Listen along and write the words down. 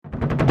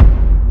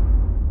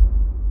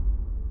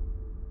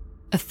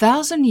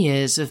1,000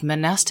 years of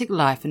monastic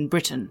life in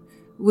Britain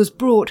was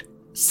brought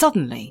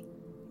suddenly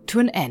to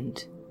an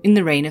end in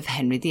the reign of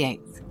Henry VIII.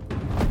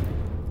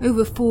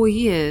 Over 4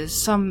 years,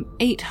 some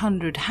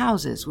 800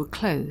 houses were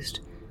closed,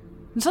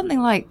 and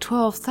something like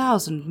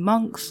 12,000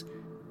 monks,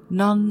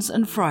 nuns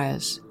and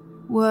friars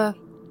were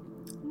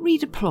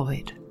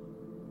redeployed.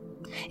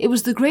 It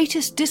was the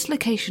greatest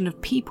dislocation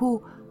of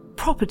people,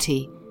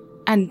 property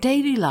and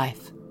daily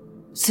life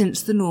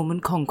since the Norman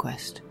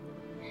conquest.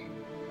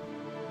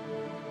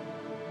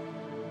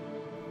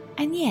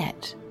 And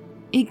yet,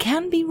 it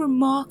can be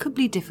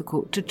remarkably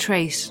difficult to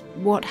trace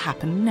what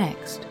happened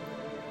next.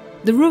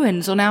 The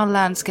ruins on our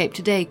landscape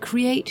today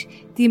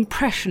create the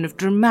impression of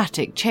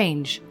dramatic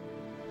change,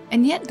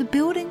 and yet the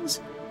buildings,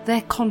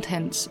 their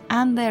contents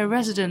and their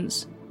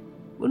residents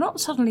were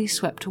not suddenly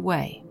swept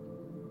away.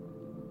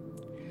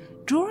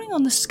 Drawing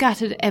on the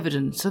scattered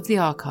evidence of the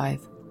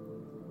archive,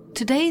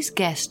 today's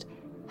guest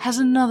has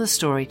another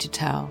story to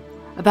tell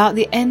about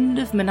the end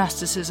of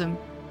monasticism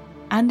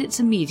and its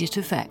immediate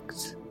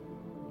effects.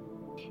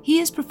 He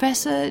is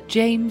Professor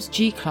James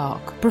G.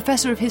 Clark,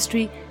 Professor of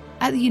History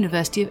at the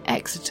University of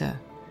Exeter,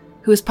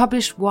 who has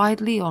published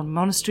widely on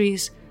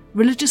monasteries,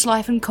 religious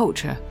life and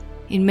culture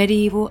in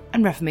medieval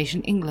and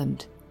Reformation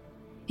England.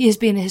 He has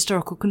been a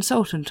historical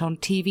consultant on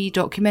TV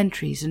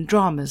documentaries and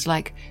dramas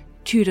like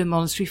Tudor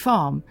Monastery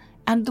Farm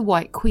and The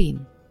White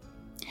Queen.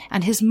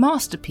 And his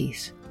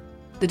masterpiece,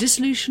 The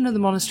Dissolution of the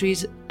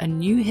Monasteries, A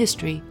New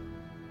History,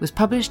 was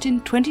published in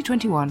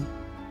 2021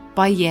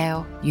 by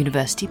Yale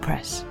University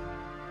Press.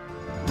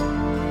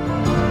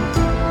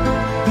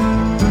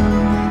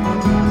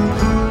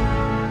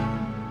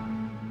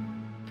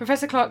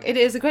 Professor Clark, it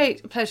is a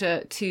great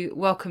pleasure to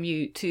welcome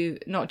you to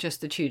Not Just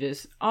the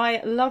Tudors.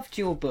 I loved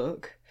your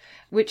book,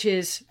 which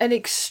is an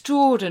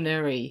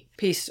extraordinary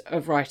piece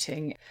of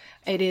writing.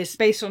 It is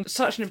based on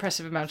such an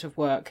impressive amount of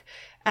work,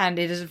 and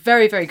it is a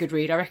very, very good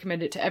read. I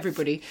recommend it to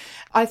everybody.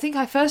 I think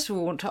I first of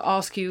all want to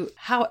ask you,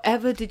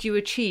 however did you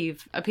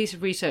achieve a piece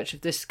of research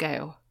of this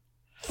scale?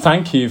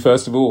 Thank you,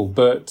 first of all,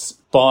 but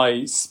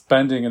by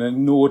spending an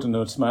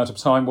inordinate amount of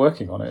time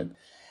working on it.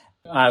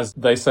 As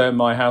they say in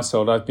my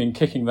household, I've been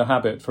kicking the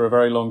habit for a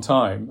very long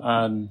time,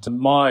 and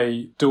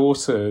my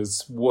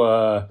daughters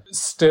were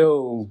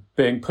still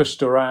being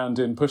pushed around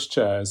in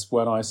pushchairs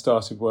when I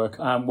started work,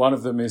 and one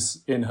of them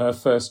is in her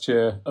first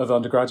year of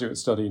undergraduate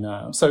study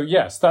now. So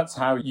yes, that's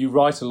how you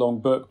write a long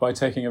book, by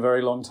taking a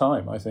very long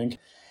time, I think.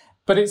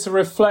 But it's a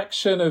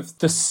reflection of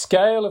the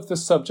scale of the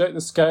subject,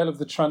 the scale of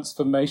the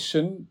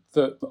transformation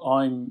that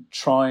I'm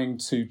trying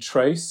to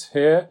trace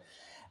here.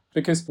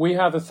 Because we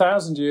have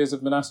 1,000 years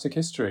of monastic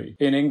history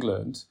in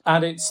England,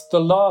 and it's the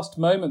last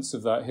moments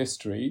of that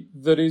history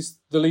that is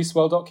the least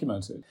well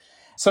documented.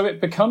 So it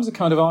becomes a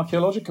kind of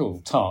archaeological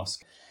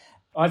task.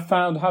 I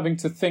found having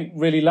to think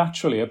really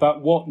laterally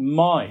about what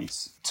might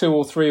 2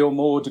 or 3 or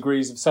more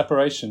degrees of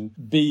separation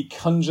be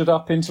conjured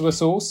up into a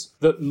source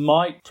that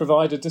might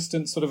provide a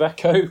distant sort of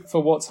echo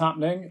for what's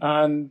happening.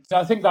 And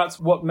I think that's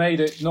what made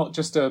it not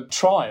just a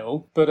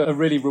trial, but a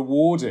really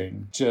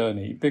rewarding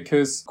journey,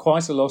 because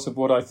quite a lot of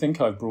what I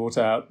think I've brought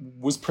out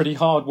was pretty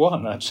hard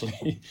won,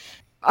 actually.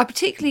 I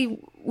particularly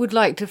would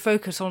like to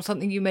focus on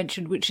something you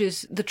mentioned, which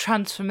is the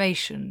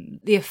transformation,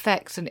 the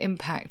effects and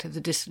impact of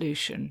the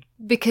dissolution,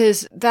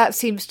 because that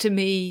seems to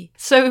me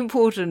so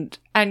important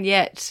and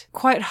yet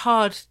quite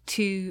hard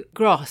to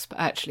grasp,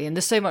 actually. And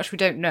there's so much we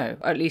don't know,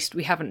 or at least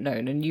we haven't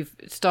known, and you've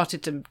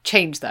started to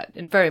change that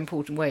in very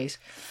important ways.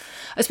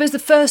 I suppose the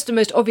first and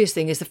most obvious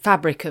thing is the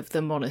fabric of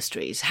the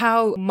monasteries.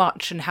 How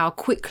much and how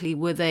quickly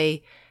were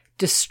they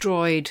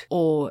destroyed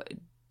or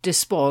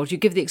despoiled? You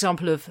give the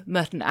example of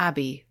Merton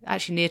Abbey,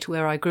 actually near to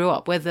where I grew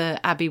up, where the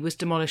abbey was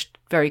demolished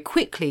very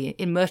quickly.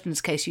 In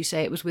Merton's case, you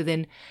say it was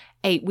within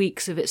 8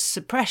 weeks of its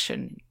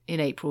suppression in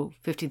April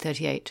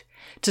 1538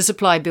 to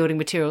supply building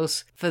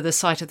materials for the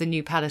site of the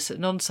new palace at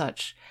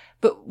Nonsuch.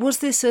 But was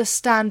this a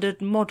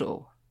standard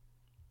model?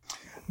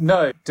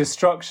 No,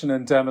 destruction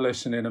and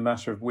demolition in a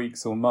matter of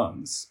weeks or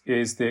months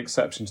is the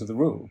exception to the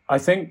rule. I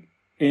think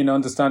in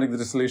understanding the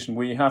dissolution,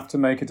 we have to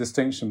make a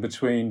distinction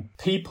between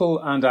people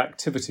and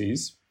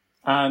activities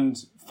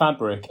and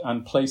fabric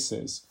and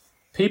places.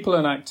 People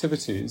and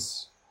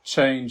activities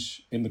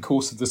change in the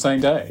course of the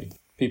same day.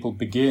 People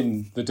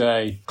begin the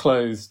day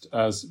clothed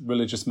as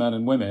religious men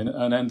and women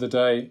and end the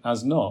day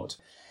as not.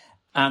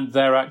 And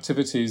their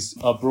activities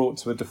are brought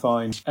to a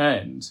defined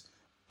end.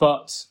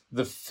 But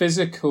the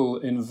physical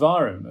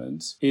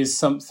environment is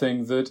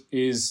something that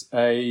is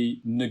a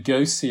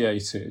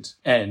negotiated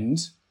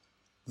end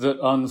that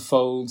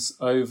unfolds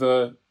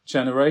over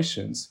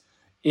generations.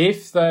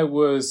 If there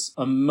was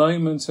a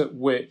moment at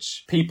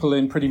which people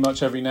in pretty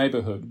much every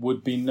neighbourhood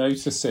would be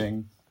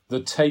noticing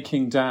the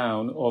taking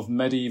down of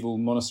medieval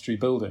monastery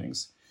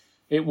buildings,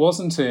 it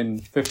wasn't in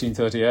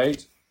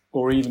 1538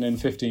 or even in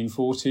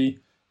 1540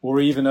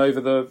 or even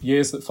over the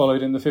years that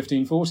followed in the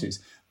 1540s.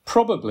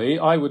 Probably,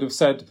 I would have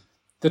said,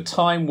 the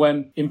time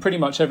when in pretty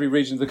much every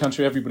region of the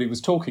country everybody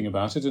was talking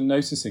about it and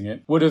noticing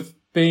it would have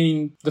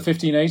been the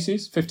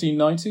 1580s,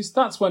 1590s.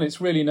 That's when it's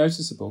really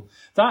noticeable.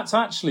 That's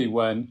actually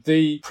when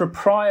the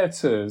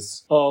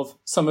proprietors of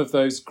some of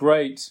those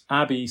great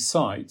abbey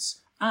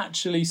sites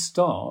actually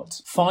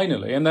start,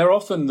 finally, and they're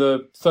often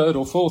the third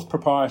or fourth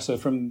proprietor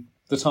from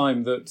the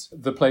time that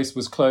the place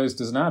was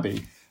closed as an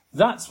abbey.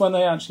 That's when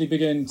they actually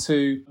begin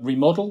to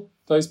remodel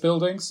those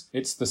buildings.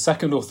 It's the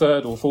second or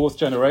third or fourth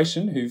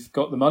generation who've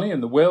got the money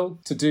and the will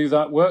to do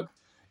that work.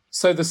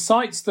 So the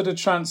sites that are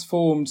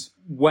transformed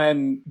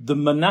when the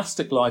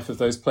monastic life of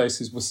those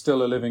places was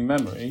still a living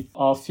memory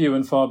are few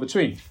and far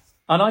between.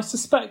 And I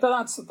suspect that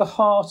that's at the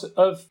heart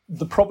of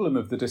the problem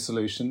of the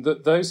dissolution,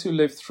 that those who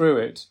live through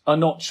it are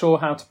not sure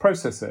how to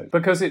process it,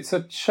 because it's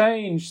a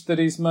change that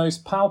is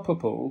most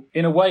palpable,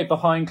 in a way,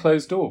 behind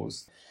closed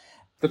doors.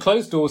 The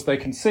closed doors they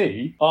can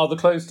see are the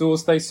closed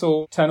doors they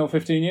saw 10 or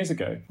 15 years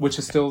ago, which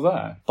are still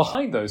there.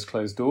 Behind those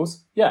closed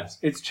doors, yes,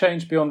 it's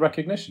changed beyond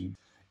recognition.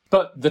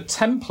 But the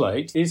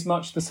template is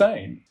much the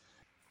same.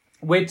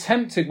 We're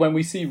tempted when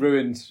we see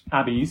ruined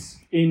abbeys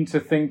into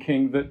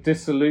thinking that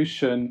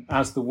dissolution,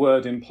 as the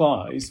word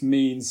implies,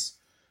 means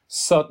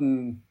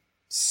sudden,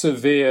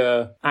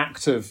 severe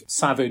act of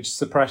savage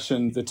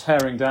suppression, the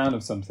tearing down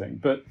of something.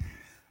 But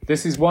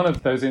this is one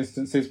of those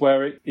instances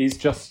where it is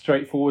just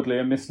straightforwardly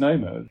a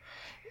misnomer.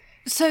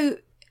 So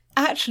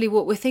actually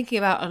what we're thinking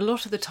about a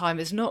lot of the time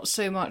is not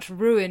so much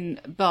ruin,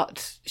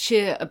 but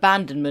sheer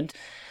abandonment.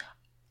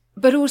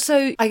 But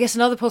also, I guess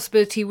another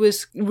possibility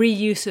was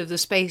reuse of the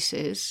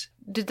spaces.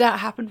 Did that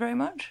happen very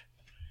much?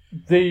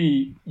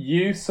 The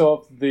use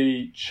of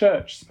the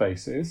church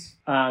spaces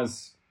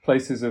as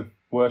places of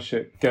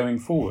worship going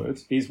forward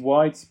is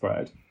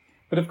widespread.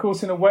 But of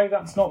course, in a way,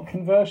 that's not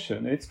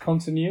conversion. It's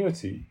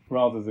continuity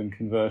rather than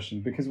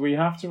conversion, because we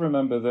have to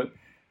remember that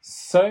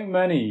so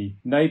many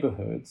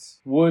neighbourhoods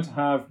would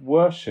have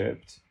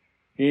worshipped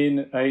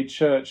in a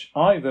church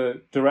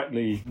either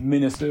directly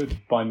ministered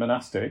by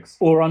monastics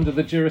or under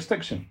the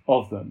jurisdiction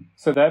of them.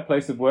 So their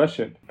place of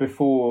worship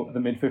before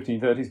the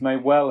mid-1530s may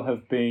well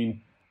have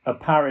been a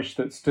parish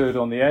that stood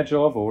on the edge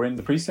of or in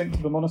the precinct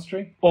of a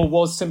monastery, or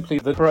was simply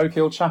the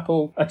parochial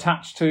chapel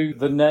attached to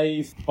the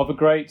nave of a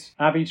great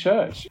abbey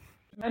church.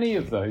 Many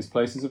of those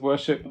places of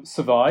worship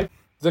survive.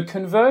 The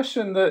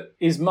conversion that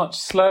is much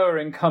slower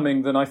in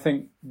coming than I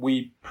think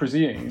we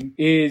presume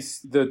is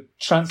the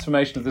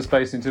transformation of the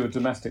space into a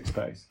domestic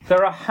space. There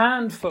are a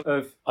handful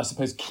of, I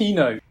suppose,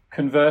 keynote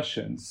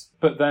conversions,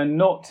 but they're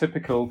not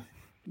typical.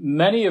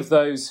 Many of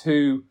those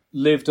who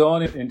lived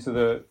on into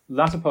the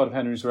latter part of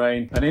Henry's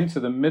reign and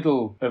into the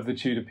middle of the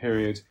Tudor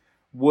period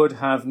would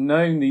have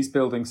known these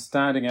buildings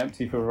standing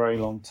empty for a very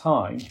long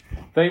time.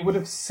 They would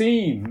have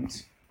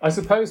seemed, I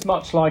suppose,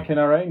 much like in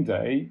our own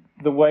day,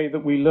 the way that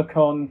we look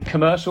on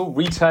commercial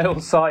retail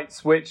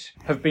sites which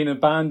have been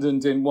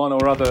abandoned in one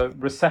or other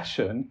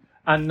recession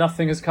and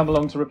nothing has come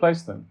along to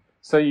replace them.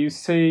 So you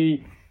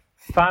see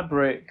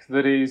fabric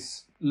that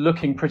is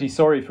looking pretty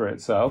sorry for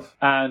itself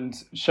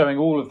and showing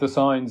all of the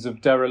signs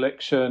of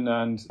dereliction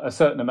and a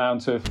certain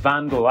amount of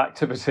vandal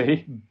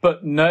activity,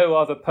 but no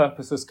other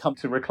purpose has come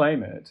to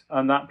reclaim it.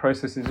 And that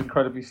process is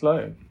incredibly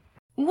slow.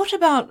 What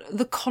about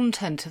the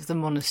content of the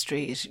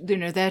monasteries? You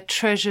know, their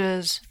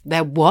treasures,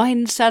 their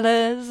wine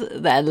cellars,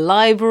 their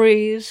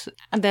libraries,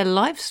 and their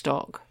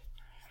livestock?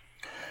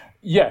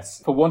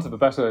 Yes, for want of a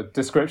better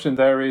description,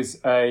 there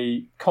is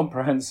a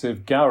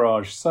comprehensive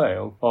garage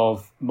sale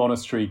of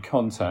monastery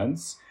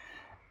contents.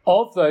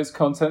 Of those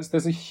contents,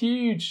 there's a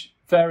huge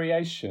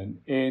variation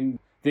in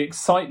the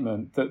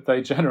excitement that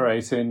they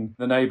generate in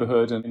the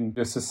neighbourhood and in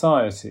the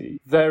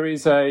society. There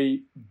is a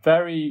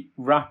very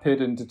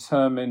rapid and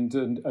determined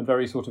and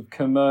very sort of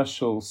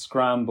commercial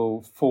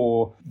scramble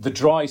for the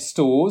dry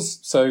stores,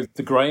 so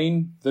the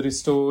grain that is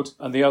stored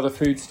and the other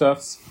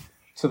foodstuffs,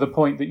 to the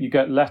point that you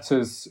get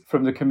letters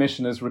from the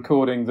commissioners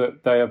recording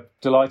that they are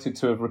delighted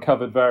to have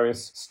recovered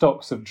various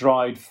stocks of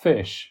dried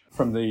fish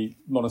from the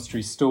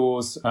monastery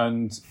stores,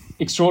 and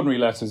extraordinary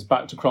letters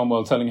back to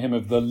Cromwell telling him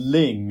of the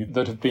ling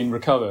that had been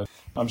recovered.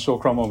 I'm sure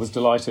Cromwell was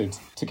delighted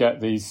to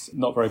get these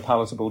not very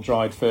palatable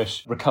dried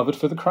fish recovered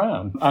for the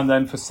crown and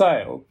then for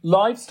sale.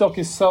 Livestock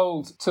is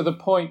sold to the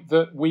point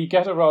that we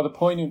get a rather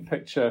poignant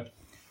picture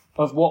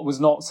of what was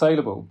not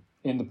saleable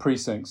in the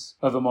precincts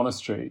of a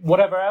monastery.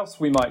 Whatever else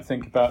we might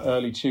think about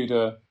early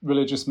Tudor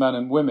religious men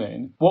and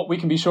women, what we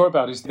can be sure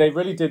about is they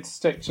really did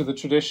stick to the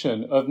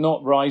tradition of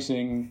not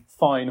riding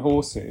fine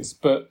horses,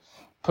 but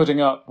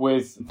putting up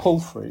with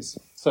palfreys.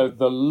 So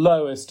the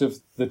lowest of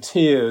the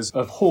tiers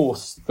of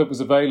horse that was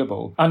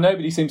available. And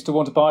nobody seems to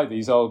want to buy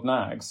these old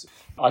nags.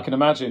 I can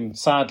imagine,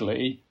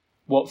 sadly,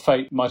 what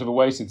fate might have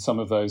awaited some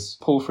of those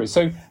palfreys.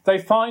 So they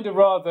find a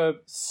rather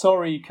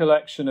sorry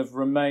collection of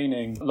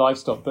remaining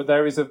livestock, but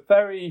there is a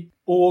very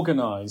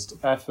organised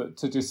effort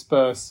to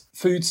disperse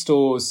food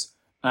stores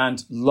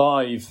and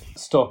live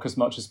stock as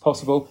much as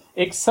possible,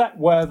 except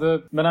where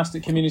the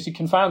monastic community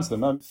confounds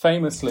them.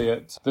 Famously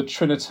at the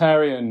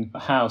Trinitarian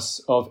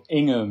house of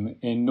Ingham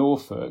in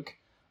Norfolk,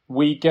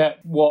 we get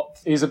what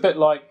is a bit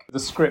like the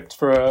script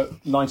for a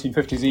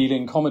 1950s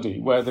Ealing comedy,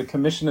 where the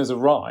commissioners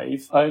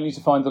arrive only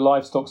to find the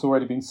livestock's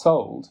already been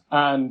sold,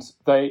 and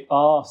they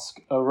ask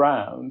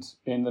around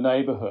in the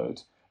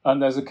neighbourhood, and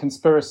there's a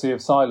conspiracy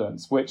of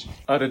silence, which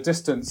at a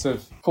distance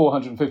of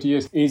 450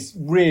 years is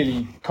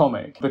really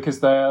comic,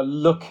 because they are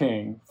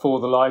looking for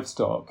the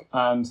livestock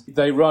and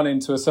they run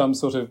into some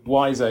sort of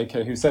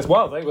wiseacre who says,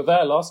 well, they were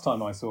there last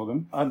time I saw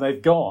them and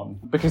they've gone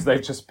because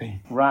they've just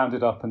been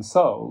rounded up and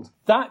sold.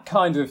 That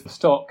kind of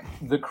stock,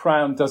 the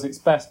Crown does its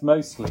best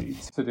mostly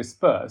to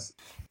disperse.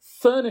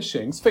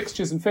 Furnishings,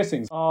 fixtures and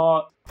fittings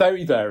are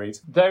very varied.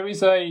 There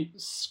is a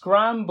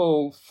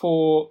scramble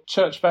for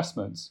church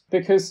vestments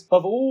because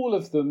of all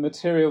of the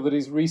material that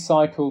is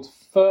recycled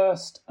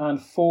first and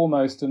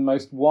foremost and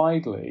most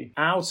widely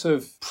out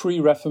of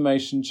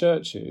pre-Reformation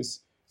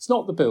churches. It's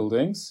not the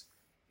buildings,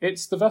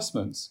 it's the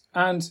vestments.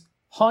 And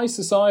high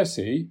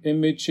society in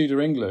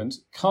mid-Tudor England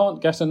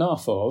can't get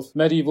enough of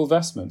medieval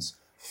vestments.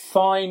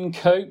 Fine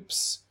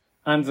copes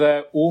and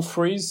their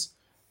orphreys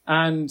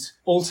and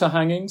altar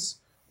hangings,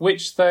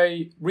 which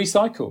they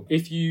recycle.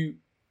 If you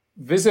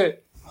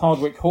visit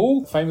Hardwick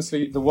Hall,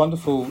 famously the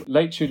wonderful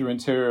late Tudor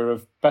interior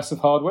of Bess of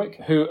Hardwick,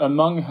 who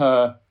among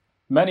her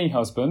many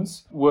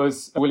husbands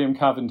was William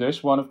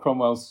Cavendish, one of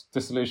Cromwell's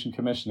dissolution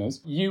commissioners,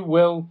 you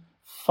will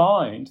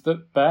find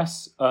that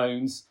Bess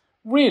owns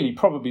really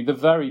probably the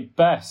very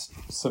best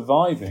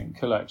surviving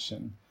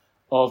collection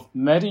of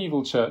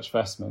medieval church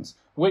vestments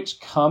which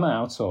come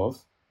out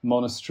of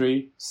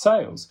monastery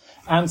sales.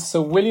 And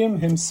Sir William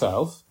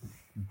himself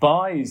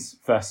buys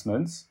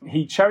vestments.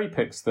 He cherry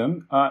picks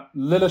them at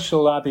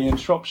Lilleshall Abbey in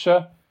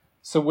Shropshire.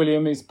 Sir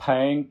William is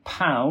paying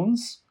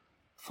pounds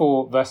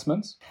for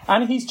vestments.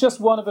 And he's just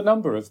one of a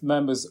number of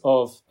members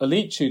of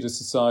elite Tudor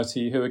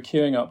society who are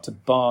queuing up to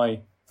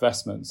buy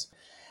vestments.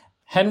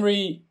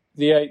 Henry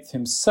VIII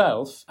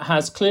himself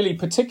has clearly,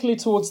 particularly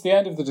towards the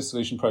end of the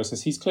dissolution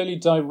process, he's clearly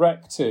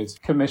directed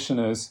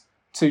commissioners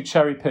to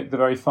cherry pick the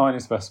very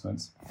finest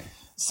vestments.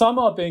 Some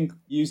are being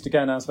used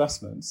again as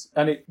vestments,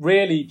 and it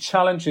really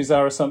challenges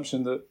our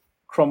assumption that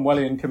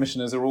Cromwellian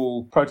commissioners are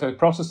all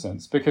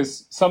proto-Protestants,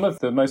 because some of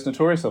the most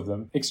notorious of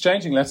them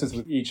exchanging letters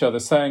with each other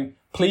saying,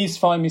 please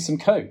find me some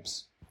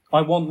copes.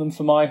 I want them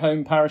for my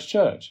home parish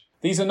church.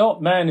 These are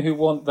not men who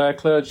want their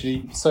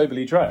clergy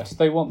soberly dressed.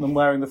 They want them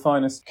wearing the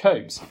finest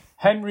copes.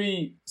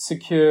 Henry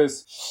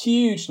secures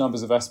huge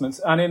numbers of vestments,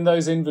 and in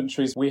those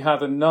inventories we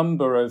have a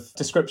number of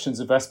descriptions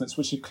of vestments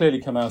which have clearly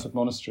come out of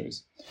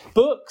monasteries.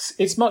 Books,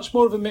 it's much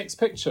more of a mixed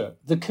picture.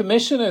 The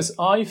commissioners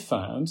I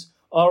found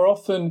are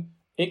often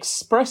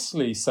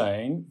expressly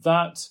saying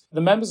that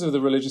the members of the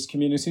religious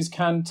communities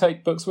can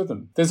take books with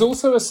them. There's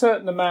also a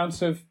certain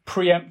amount of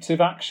preemptive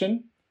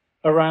action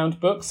around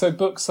books. So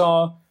books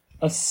are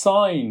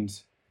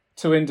assigned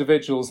to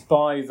individuals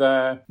by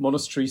their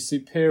monastery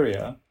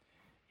superior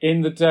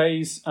in the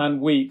days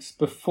and weeks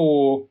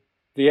before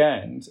the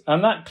end.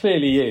 And that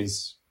clearly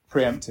is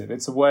preemptive.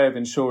 It's a way of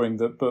ensuring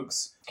that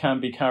books can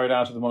be carried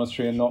out of the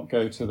monastery and not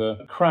go to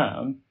the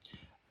crown.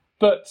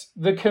 But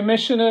the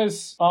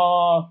commissioners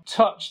are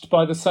touched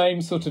by the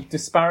same sort of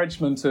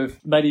disparagement of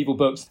medieval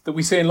books that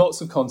we see in lots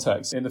of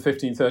contexts in the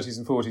 1530s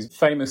and 40s.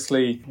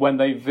 Famously, when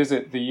they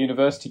visit the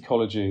university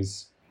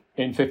colleges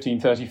in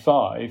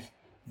 1535,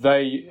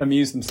 they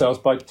amuse themselves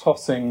by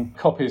tossing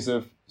copies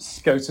of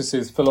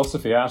Scotus's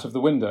philosophy out of the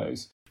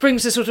windows.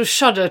 Brings a sort of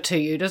shudder to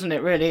you, doesn't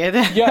it, really?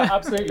 Yeah,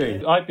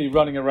 absolutely. I'd be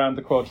running around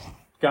the quad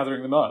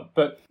gathering them up.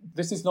 But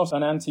this is not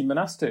an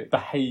anti-monastic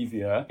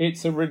behaviour.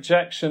 It's a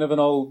rejection of an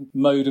old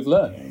mode of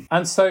learning.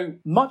 And so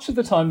much of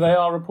the time they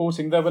are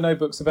reporting there were no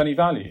books of any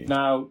value.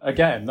 Now,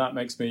 again, that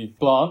makes me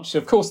blanch.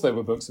 Of course there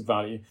were books of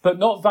value, but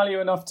not value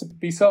enough to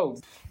be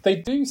sold. They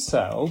do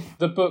sell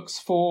the books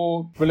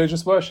for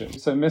religious worship.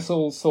 So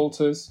missals,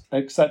 psalters,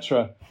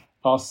 etc.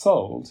 are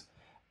sold.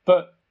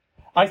 But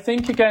I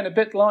think, again, a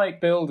bit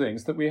like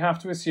buildings, that we have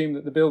to assume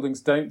that the buildings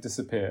don't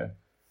disappear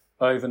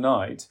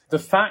overnight. The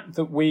fact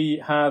that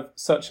we have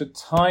such a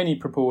tiny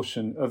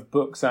proportion of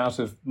books out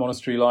of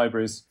monastery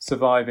libraries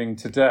surviving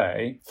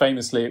today,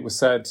 famously it was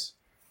said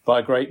by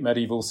a great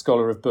medieval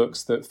scholar of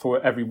books that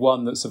for every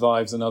one that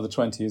survives, another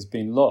 20 has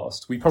been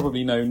lost. We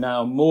probably know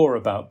now more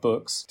about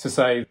books to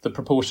say the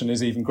proportion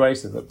is even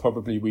greater, that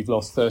probably we've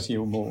lost 30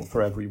 or more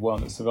for every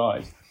one that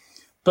survives.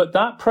 But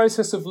that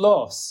process of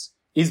loss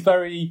is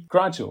very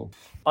gradual.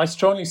 I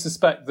strongly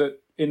suspect that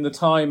in the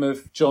time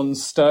of John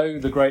Stowe,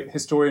 the great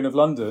historian of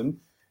London,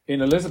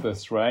 in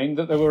Elizabeth's reign,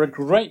 that there were a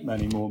great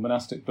many more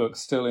monastic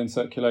books still in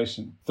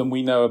circulation than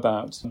we know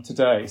about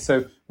today.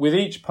 So with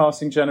each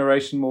passing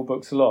generation, more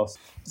books are lost.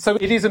 So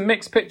it is a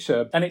mixed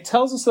picture, and it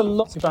tells us a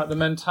lot about the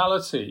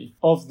mentality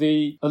of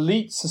the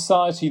elite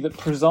society that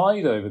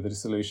preside over the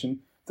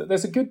dissolution, that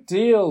there's a good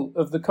deal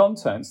of the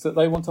contents that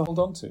they want to hold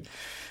on to.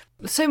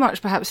 So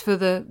much perhaps for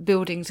the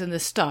buildings and the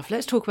stuff.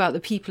 Let's talk about the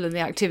people and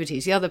the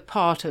activities, the other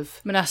part of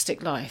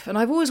monastic life. And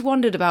I've always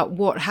wondered about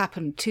what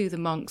happened to the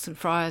monks and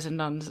friars and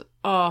nuns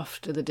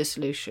after the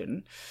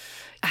dissolution.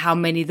 how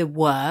many there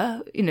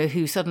were,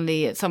 who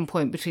suddenly at some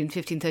point between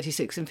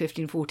 1536 and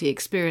 1540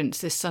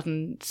 experienced this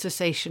sudden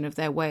cessation of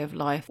their way of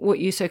life, what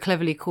you so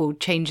cleverly called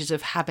changes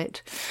of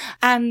habit,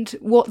 and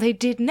what they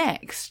did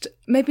next.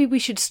 Maybe we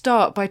should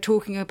start by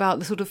talking about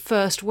the sort of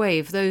first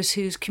wave, those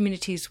whose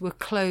communities were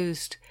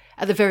closed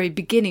at the very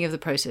beginning of the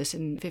process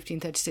in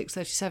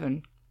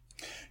 1536-37.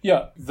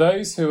 Yeah,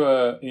 those who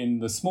are in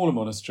the smaller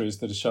monasteries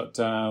that are shut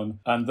down,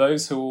 and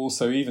those who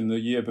also, even the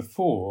year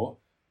before,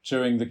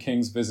 during the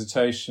king's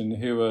visitation,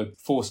 who are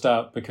forced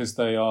out because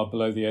they are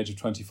below the age of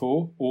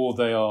 24 or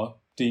they are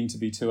deemed to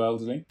be too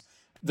elderly.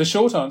 The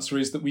short answer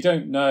is that we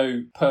don't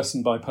know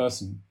person by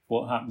person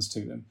what happens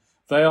to them.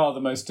 They are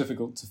the most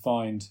difficult to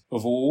find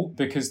of all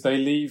because they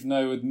leave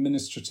no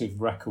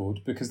administrative record,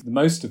 because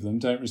most of them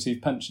don't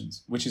receive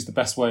pensions, which is the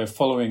best way of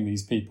following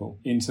these people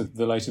into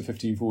the later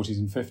 1540s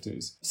and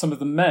 50s. Some of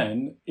the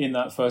men in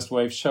that first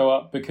wave show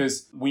up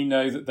because we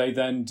know that they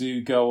then do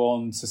go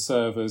on to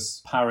serve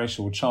as parish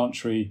or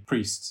chantry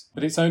priests,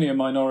 but it's only a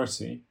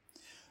minority.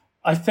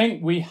 I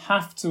think we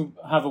have to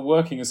have a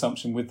working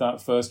assumption with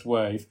that first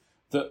wave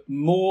that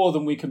more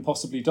than we can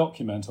possibly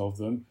document of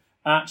them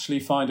actually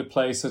find a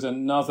place at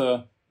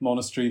another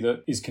monastery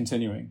that is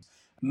continuing.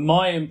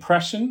 My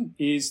impression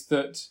is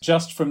that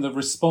just from the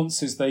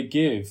responses they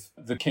give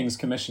the King's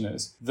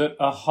Commissioners, that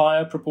a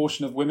higher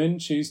proportion of women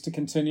choose to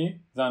continue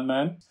than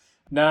men.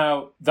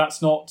 Now,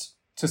 that's not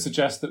to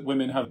suggest that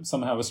women have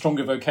somehow a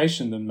stronger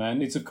vocation than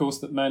men. It's, of course,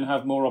 that men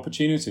have more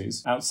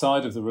opportunities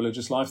outside of the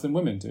religious life than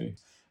women do.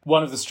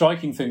 One of the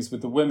striking things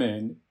with the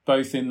women,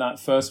 both in that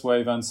first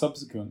wave and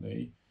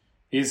subsequently,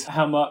 is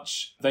how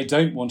much they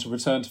don't want to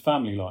return to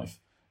family life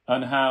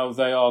and how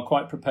they are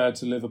quite prepared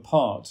to live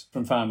apart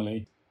from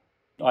family.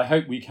 I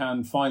hope we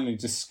can finally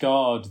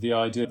discard the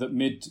idea that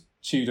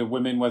mid-Tudor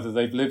women, whether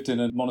they've lived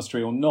in a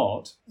monastery or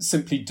not,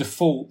 simply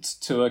default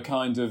to a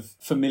kind of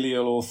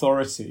familial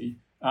authority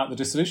at the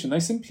dissolution.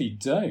 They simply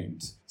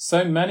don't.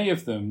 So many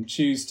of them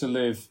choose to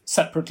live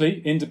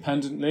separately,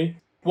 independently.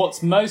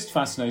 What's most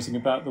fascinating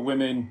about the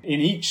women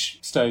in each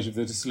stage of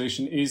the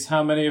dissolution is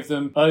how many of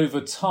them over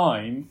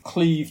time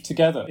cleave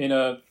together in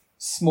a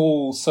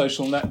small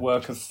social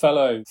network of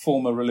fellow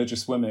former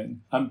religious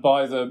women. And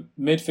by the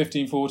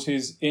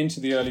mid-1540s into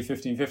the early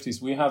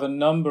 1550s, we have a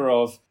number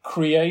of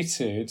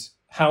created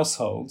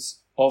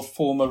households of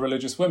former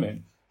religious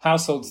women.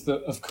 Households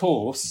that, of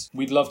course,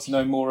 we'd love to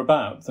know more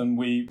about than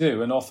we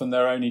do, and often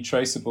they're only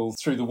traceable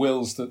through the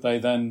wills that they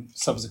then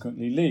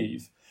subsequently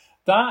leave.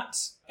 That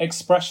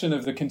expression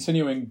of the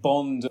continuing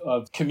bond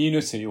of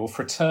community or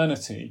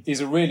fraternity is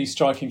a really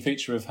striking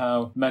feature of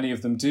how many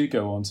of them do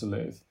go on to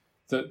live,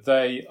 that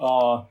they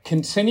are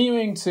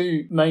continuing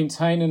to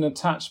maintain an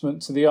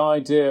attachment to the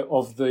idea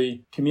of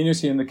the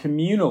community and the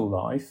communal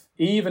life,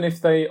 even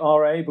if they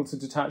are able to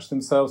detach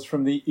themselves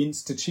from the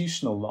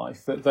institutional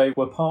life that they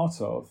were part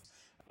of.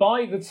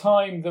 By the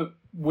time that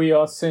we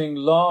are seeing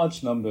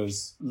large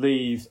numbers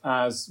leave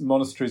as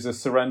monasteries are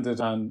surrendered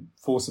and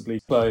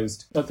forcibly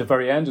closed at the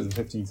very end of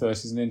the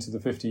 1530s and into the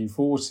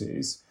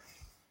 1540s,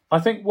 I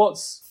think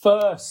what's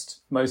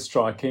first most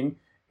striking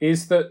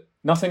is that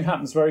nothing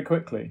happens very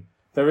quickly.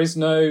 There is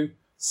no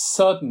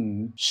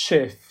sudden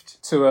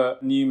shift to a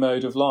new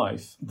mode of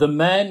life. The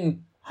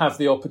men have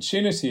the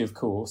opportunity, of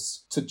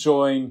course, to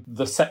join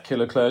the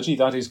secular clergy,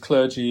 that is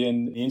clergy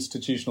in the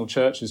institutional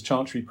church as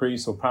chantry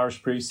priests or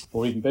parish priests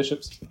or even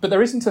bishops. But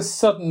there isn't a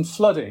sudden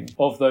flooding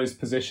of those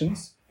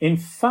positions. In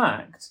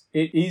fact,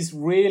 it is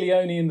really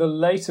only in the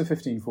later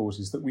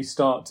 1540s that we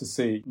start to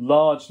see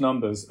large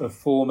numbers of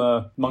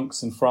former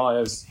monks and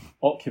friars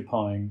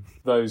occupying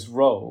those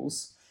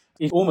roles.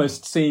 It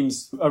almost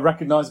seems a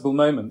recognisable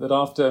moment that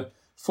after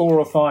 4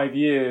 or 5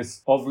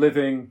 years of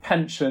living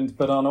pensioned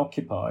but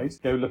unoccupied,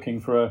 go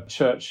looking for a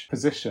church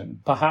position.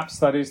 Perhaps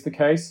that is the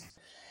case.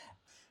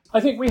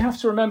 I think we have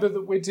to remember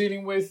that we're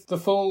dealing with the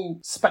full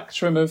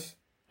spectrum of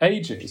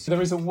ages.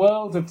 There is a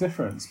world of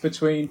difference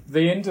between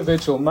the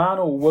individual man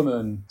or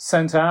woman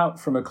sent out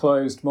from a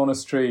closed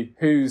monastery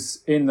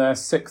who's in their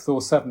 6th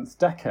or 7th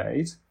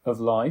decade of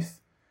life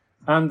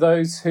and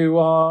those who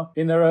are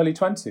in their early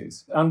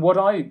 20s. And what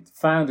I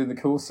found in the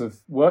course of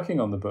working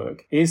on the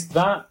book is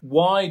that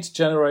wide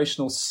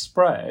generational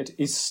spread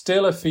is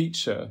still a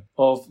feature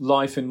of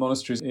life in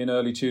monasteries in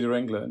early Tudor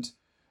England,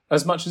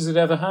 as much as it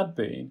ever had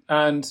been.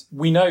 And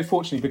we know,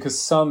 fortunately,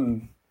 because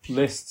some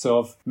lists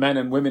of men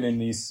and women in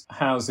these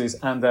houses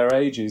and their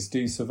ages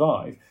do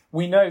survive,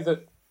 we know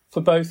that for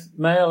both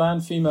male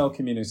and female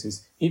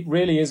communities, it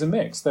really is a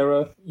mix. There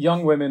are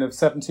young women of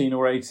 17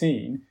 or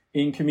 18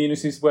 in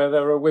communities where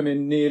there are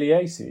women nearly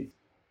 80.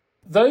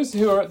 Those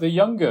who are at the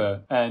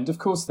younger end, of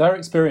course, their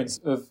experience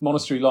of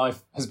monastery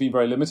life has been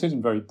very limited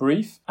and very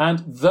brief. And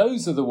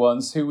those are the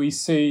ones who we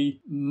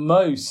see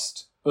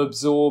most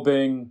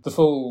absorbing the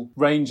full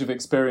range of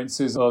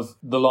experiences of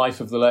the life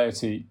of the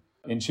laity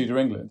in Tudor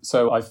England.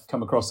 So I've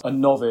come across a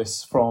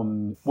novice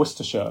from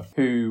Worcestershire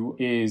who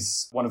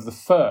is one of the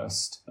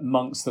first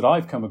monks that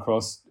I've come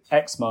across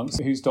ex-monks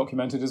who's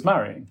documented as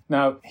marrying.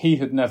 Now, he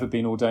had never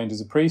been ordained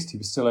as a priest. He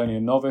was still only a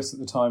novice at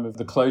the time of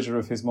the closure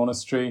of his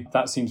monastery.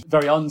 That seems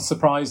very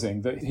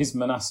unsurprising that his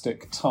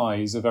monastic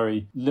ties are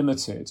very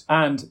limited.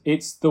 And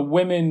it's the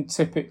women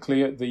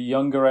typically at the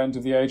younger end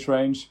of the age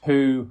range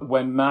who,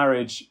 when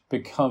marriage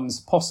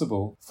becomes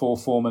possible for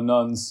former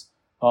nuns,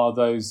 are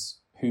those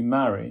who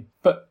marry.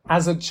 But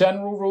as a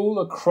general rule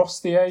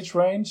across the age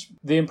range,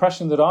 the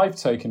impression that I've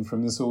taken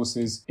from the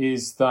sources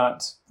is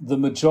that the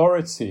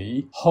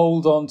majority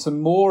hold on to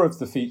more of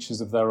the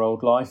features of their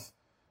old life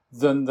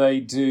than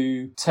they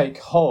do take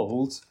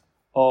hold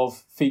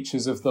of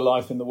features of the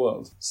life in the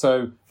world.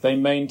 So they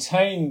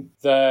maintain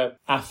their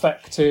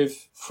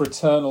affective,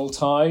 fraternal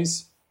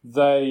ties.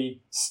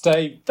 They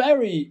stay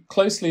very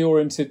closely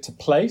oriented to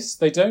place.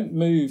 They don't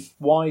move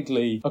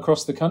widely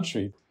across the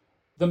country.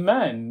 The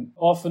men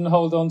often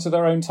hold on to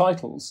their own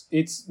titles.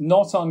 It's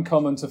not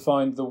uncommon to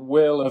find the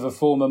will of a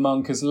former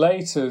monk as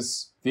late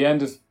as the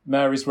end of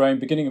Mary's reign,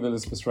 beginning of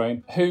Elizabeth's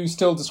reign, who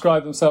still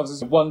describe themselves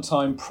as a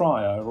one-time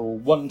prior or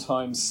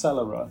one-time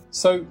cellarer.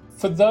 So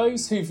for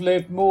those who've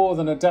lived more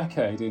than a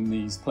decade in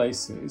these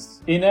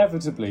places,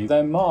 inevitably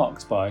they're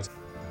marked by it.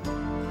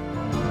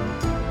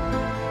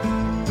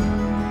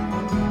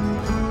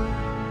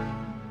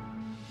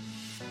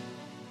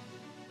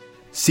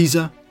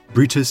 Caesar,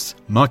 Brutus,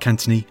 Mark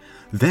Antony,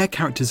 their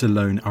characters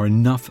alone are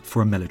enough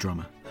for a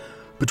melodrama.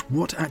 But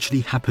what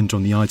actually happened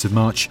on the Ides of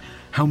March?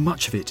 How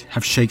much of it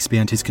have Shakespeare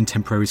and his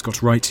contemporaries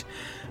got right?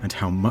 And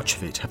how much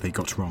of it have they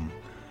got wrong?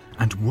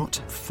 And what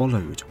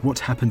followed? What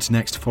happened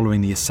next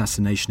following the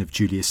assassination of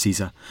Julius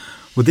Caesar?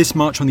 Well, this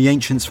March on the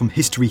Ancients from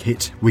History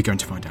Hit, we're going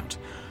to find out.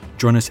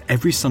 Join us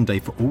every Sunday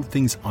for all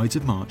things Ides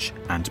of March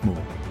and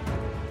more.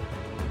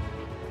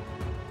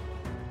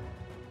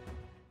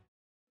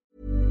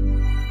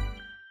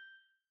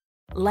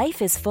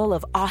 Life is full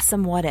of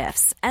awesome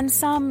what-ifs, and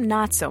some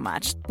not so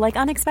much, like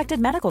unexpected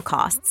medical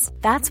costs.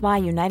 That's why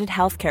United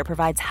Healthcare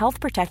provides Health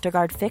Protector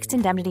Guard fixed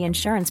indemnity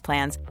insurance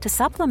plans to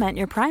supplement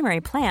your primary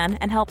plan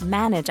and help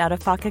manage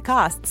out-of-pocket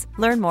costs.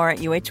 Learn more at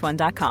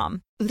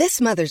uh1.com. This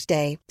Mother's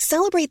Day,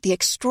 celebrate the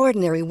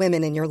extraordinary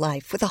women in your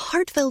life with a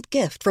heartfelt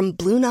gift from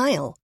Blue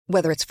Nile.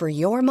 Whether it's for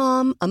your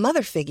mom, a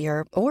mother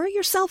figure, or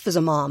yourself as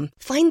a mom,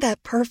 find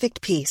that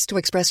perfect piece to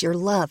express your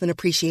love and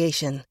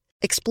appreciation.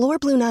 Explore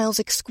Blue Nile's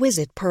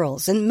exquisite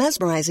pearls and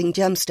mesmerizing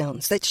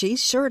gemstones that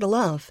she's sure to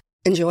love.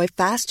 Enjoy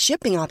fast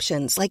shipping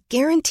options like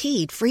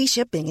guaranteed free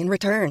shipping and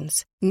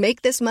returns.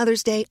 Make this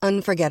Mother's Day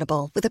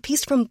unforgettable with a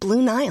piece from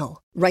Blue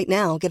Nile. Right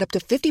now, get up to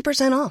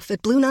 50% off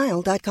at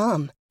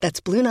BlueNile.com.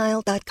 That's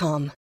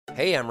BlueNile.com.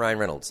 Hey, I'm Ryan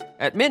Reynolds.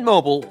 At Mint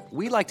Mobile,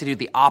 we like to do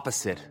the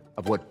opposite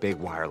of what Big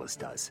Wireless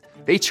does.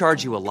 They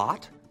charge you a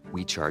lot.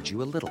 We charge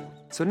you a little.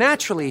 So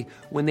naturally,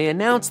 when they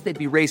announced they'd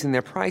be raising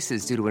their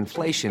prices due to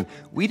inflation,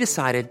 we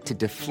decided to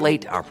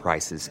deflate our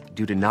prices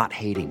due to not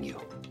hating you.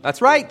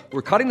 That's right.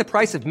 We're cutting the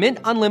price of Mint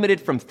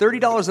Unlimited from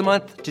 $30 a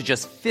month to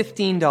just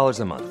 $15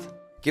 a month.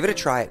 Give it a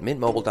try at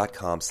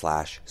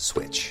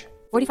mintmobile.com/switch.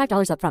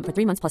 $45 up front for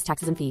 3 months plus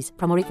taxes and fees.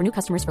 Promo rate for new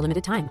customers for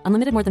limited time.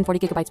 Unlimited more than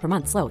 40 gigabytes per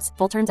month. Slows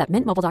full terms at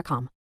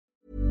mintmobile.com.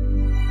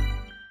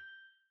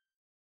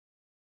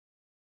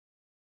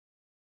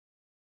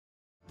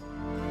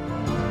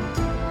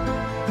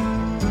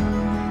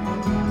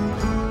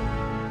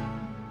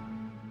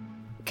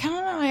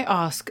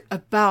 Ask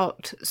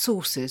about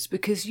sources,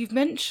 because you've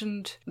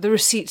mentioned the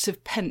receipts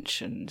of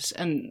pensions,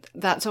 and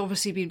that's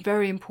obviously been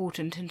very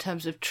important in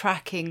terms of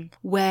tracking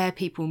where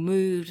people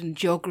moved and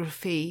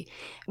geography.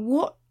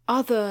 What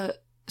other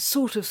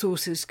sort of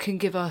sources can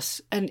give us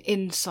an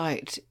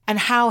insight, and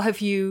how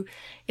have you,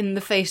 in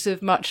the face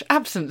of much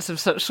absence of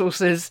such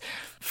sources,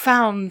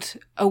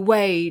 found a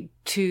way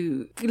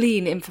to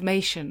glean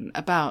information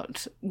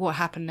about what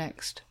happened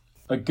next?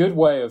 A good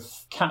way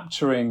of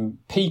capturing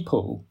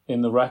people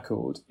in the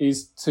record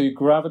is to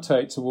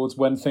gravitate towards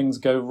when things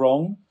go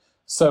wrong.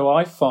 So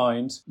I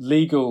find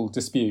legal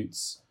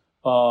disputes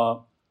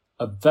are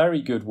a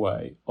very good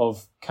way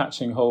of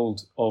catching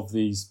hold of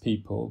these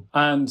people.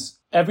 And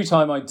every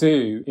time I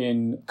do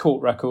in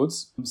court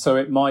records, so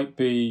it might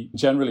be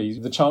generally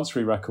the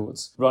Chancery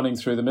records running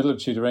through the middle of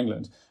Tudor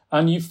England,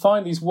 and you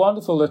find these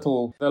wonderful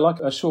little, they're like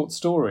a short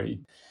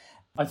story.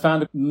 I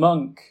found a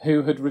monk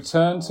who had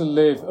returned to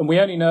live, and we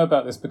only know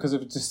about this because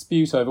of a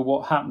dispute over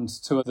what happened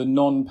to the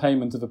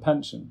non-payment of a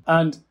pension.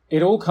 And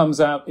it all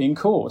comes out in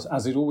court,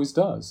 as it always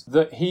does,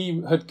 that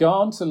he had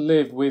gone to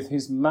live with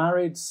his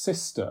married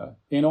sister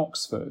in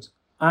Oxford.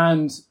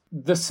 And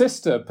the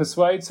sister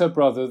persuades her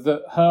brother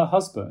that her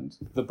husband,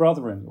 the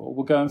brother-in-law,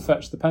 will go and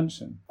fetch the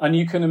pension. And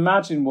you can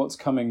imagine what's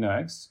coming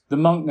next. The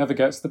monk never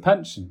gets the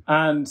pension.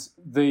 And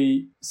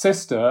the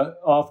sister,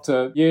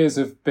 after years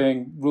of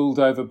being ruled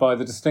over by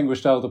the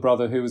distinguished elder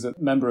brother who was a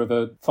member of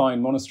a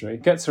fine monastery,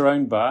 gets her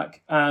own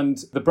back. And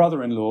the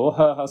brother-in-law,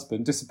 her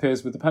husband,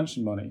 disappears with the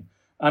pension money.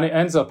 And it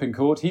ends up in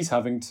court. He's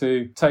having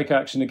to take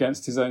action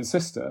against his own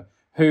sister,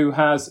 who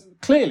has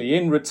clearly,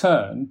 in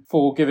return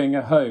for giving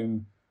a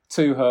home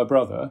to her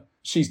brother,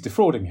 she's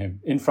defrauding him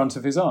in front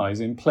of his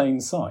eyes, in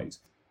plain sight.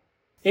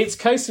 It's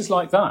cases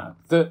like that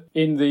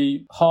in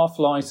the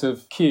half-light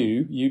of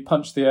Q, you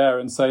punch the air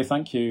and say,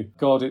 thank you,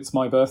 God, it's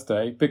my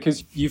birthday,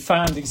 because you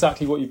found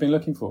exactly what you've been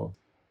looking for.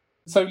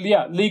 So,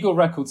 yeah, legal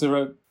records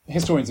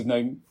historians have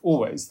known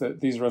always that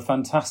these are a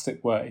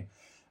fantastic way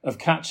of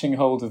catching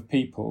hold of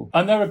people.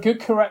 And they're a good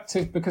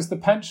corrective because the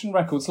pension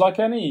records, like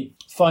any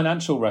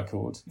financial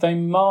record, they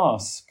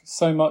mask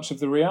so much of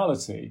the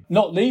reality,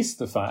 not least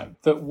the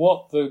fact that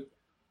what the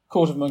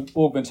Court of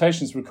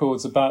Augmentations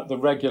records about the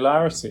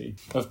regularity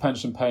of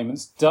pension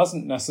payments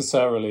doesn't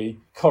necessarily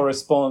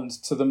correspond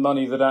to the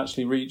money that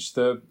actually reached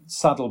the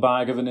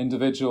saddlebag of an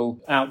individual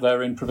out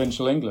there in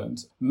provincial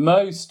England.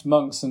 Most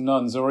monks and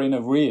nuns are in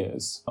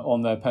arrears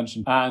on their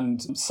pension,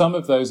 and some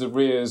of those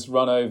arrears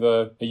run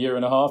over a year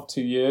and a half,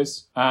 2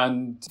 years.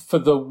 And for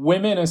the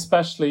women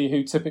especially,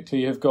 who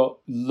typically have got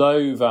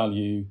low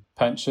value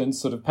pensions,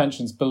 sort of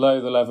pensions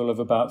below the level of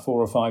about £4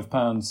 or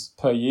 £5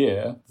 per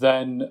year,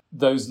 then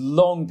those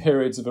long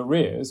periods of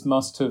arrears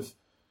must have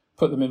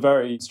put them in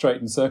very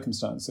straitened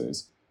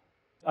circumstances.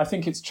 I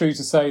think it's true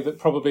to say that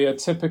probably a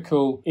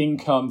typical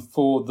income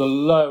for the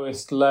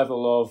lowest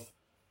level of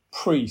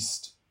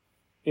priest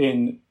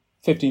in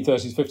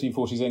 1530s,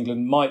 1540s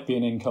England might be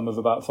an income of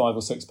about £5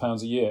 or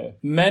 £6 a year.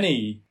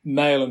 Many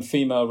male and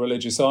female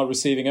religious are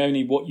receiving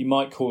only what you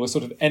might call a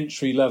sort of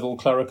entry-level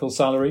clerical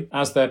salary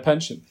as their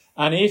pension.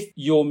 And if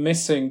you're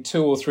missing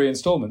 2 or 3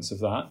 instalments of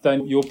that,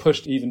 then you're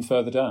pushed even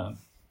further down.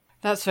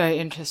 That's very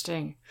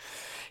interesting.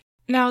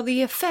 Now,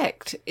 the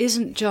effect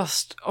isn't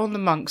just on the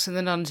monks and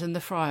the nuns and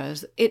the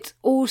friars, it's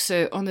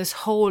also on this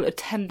whole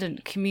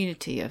attendant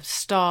community of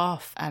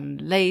staff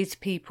and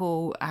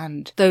laypeople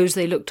and those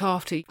they looked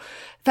after,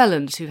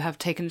 felons who have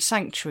taken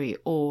sanctuary,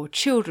 or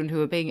children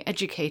who are being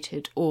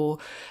educated, or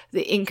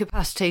the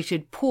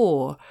incapacitated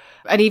poor,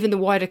 and even the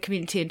wider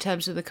community in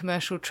terms of the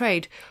commercial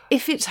trade.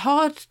 If it's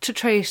hard to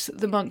trace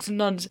the monks and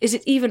nuns, is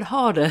it even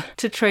harder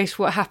to trace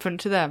what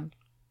happened to them?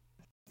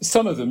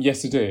 Some of them,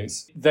 yes, it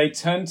is. They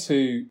tend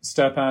to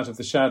step out of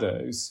the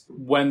shadows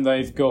when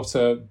they've got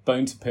a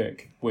bone to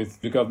pick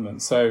with the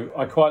government. So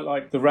I quite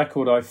like the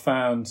record I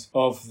found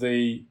of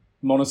the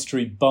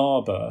monastery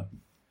barber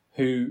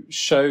who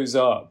shows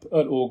up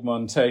at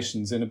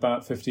augmentations in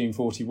about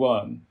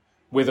 1541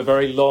 with a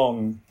very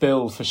long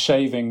bill for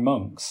shaving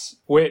monks,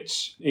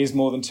 which is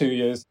more than 2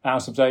 years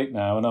out of date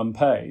now and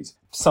unpaid.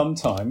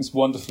 Sometimes,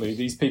 wonderfully,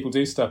 these people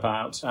do step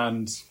out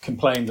and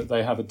complain that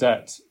they have a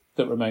debt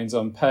that remains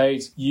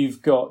unpaid.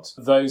 You've got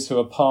those who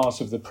are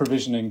part of the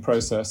provisioning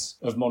process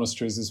of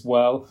monasteries as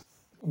well.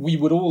 We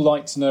would all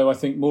like to know, I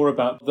think, more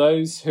about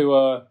those who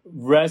are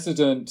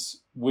resident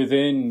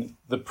within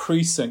the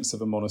precincts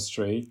of a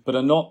monastery, but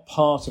are not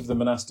part of the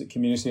monastic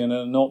community and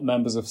are not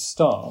members of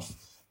staff,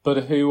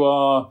 but who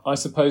are, I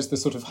suppose, the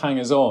sort of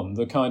hangers-on,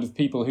 the kind of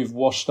people who've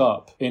washed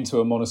up into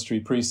a monastery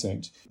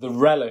precinct, the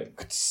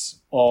relicts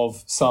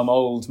of some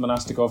old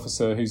monastic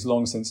officer who's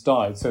long since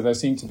died. So there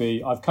seem to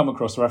be, I've come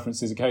across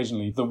references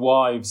occasionally, the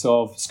wives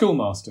of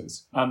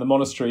schoolmasters. And the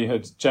monastery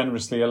had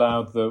generously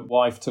allowed the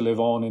wife to live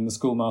on in the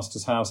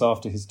schoolmaster's house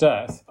after his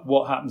death.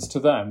 What happens to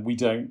them? We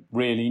don't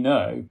really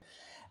know.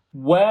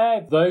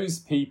 Where those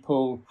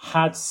people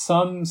had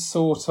some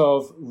sort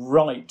of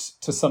right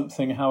to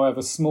something,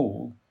 however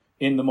small,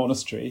 in the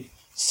monastery,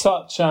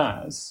 such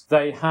as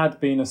they had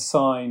been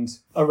assigned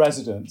a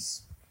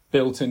residence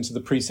built into the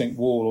precinct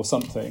wall or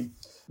something,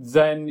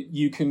 then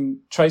you can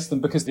trace them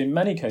because in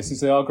many cases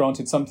they are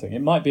granted something.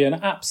 It might be an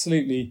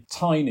absolutely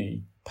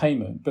tiny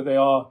payment, but they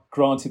are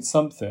granted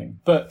something.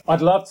 But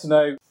I'd love to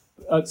know,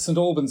 at St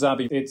Albans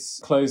Abbey, it's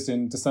closed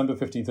in December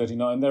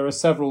 1539, there are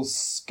several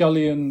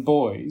scullion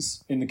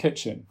boys in the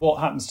kitchen. What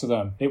happens to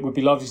them? It would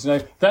be lovely to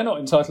know. They're not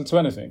entitled to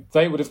anything.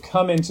 They would have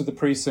come into the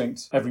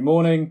precinct every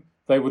morning,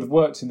 they would have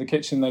worked in the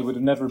kitchen, they would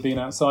have never been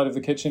outside of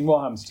the kitchen.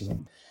 What happens to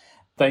them?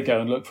 They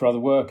go and look for other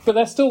work. But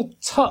they're still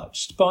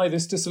touched by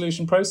this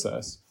dissolution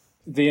process.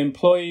 The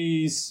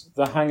employees,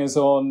 the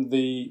hangers-on,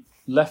 the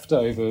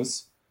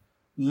leftovers,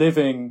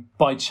 living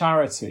by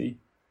charity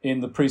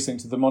in the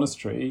precinct of the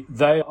monastery,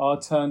 they are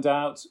turned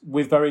out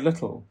with very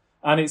little.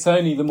 And it's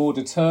only the more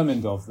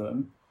determined of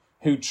them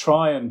who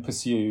try and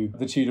pursue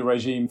the Tudor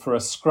regime for a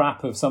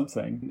scrap of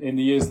something in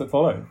the years that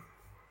follow.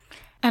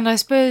 And I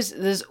suppose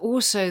there's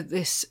also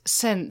this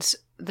sense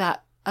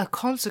that a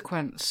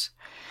consequence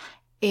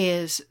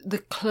is the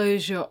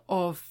closure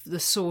of the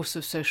source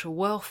of social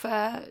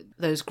welfare,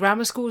 those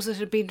grammar schools that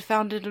had been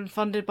founded and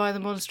funded by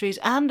the monasteries,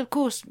 and of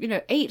course,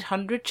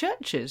 800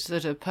 churches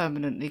that are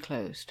permanently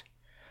closed.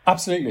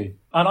 Absolutely.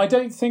 And I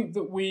don't think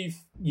that we've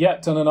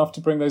yet done enough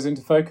to bring those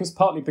into focus,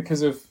 partly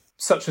because of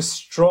such a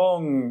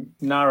strong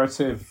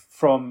narrative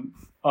from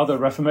other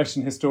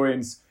Reformation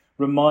historians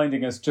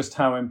reminding us just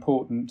how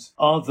important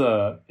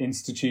other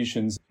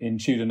institutions in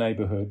Tudor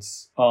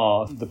neighbourhoods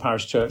are, the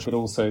parish church, but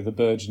also the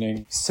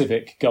burgeoning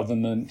civic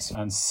government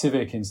and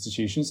civic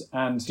institutions.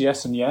 And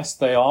yes,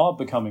 they are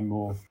becoming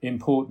more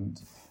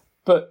important.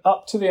 But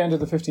up to the end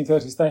of the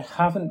 1530s, they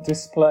haven't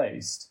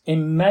displaced,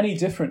 in many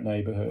different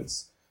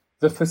neighbourhoods,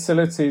 the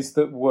facilities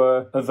that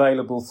were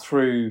available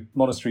through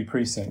monastery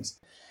precincts.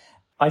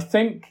 I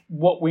think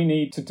what we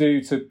need to do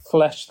to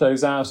flesh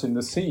those out in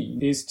the scene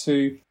is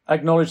to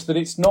acknowledge that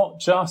it's not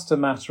just a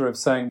matter of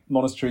saying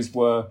monasteries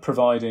were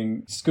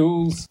providing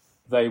schools,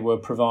 they were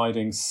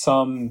providing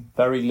some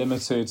very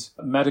limited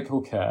medical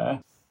care,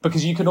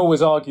 because you can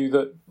always argue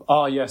that,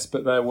 yes,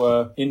 but there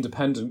were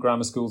independent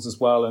grammar schools as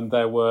well, and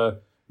there were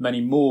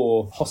many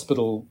more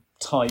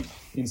hospital-type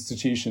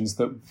institutions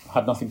that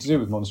had nothing to do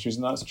with monasteries,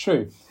 and that's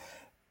true.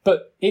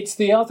 But it's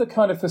the other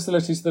kind of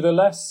facilities that are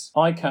less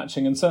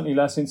eye-catching and certainly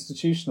less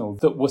institutional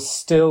that were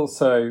still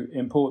so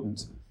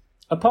important.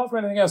 Apart from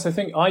anything else, I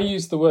think I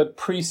use the word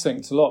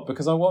precinct a lot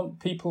because I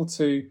want people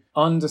to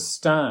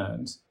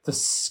understand the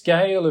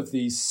scale of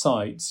these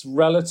sites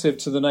relative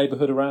to the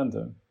neighbourhood around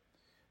them.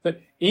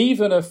 That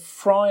even a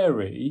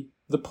friary,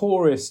 the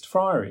poorest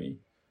friary,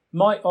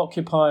 might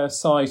occupy a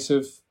site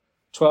of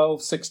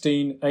 12,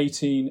 16,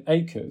 18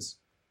 acres.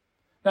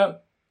 Now,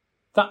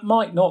 that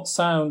might not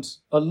sound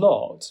a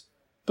lot,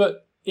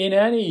 but in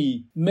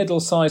any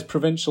middle-sized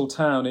provincial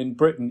town in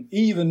Britain,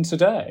 even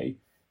today,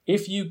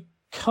 if you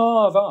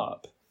carve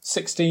up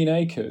 16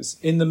 acres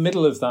in the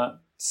middle of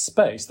that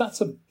space, that's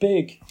a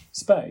big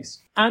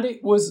space. And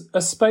it was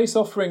a space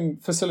offering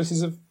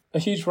facilities of a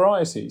huge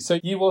variety. So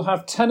you will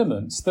have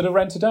tenements that are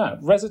rented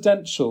out,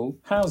 residential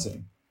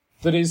housing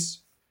that is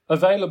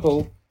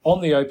available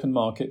on the open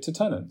market to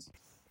tenants.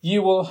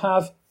 You will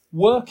have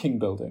working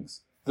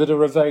buildings that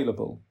are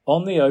available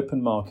on the open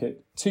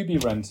market to be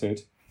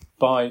rented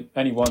by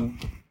anyone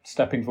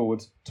stepping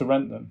forward to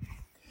rent them.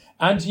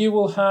 And you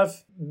will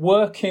have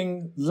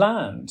working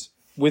land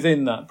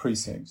within that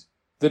precinct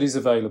that is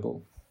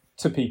available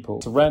to people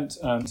to rent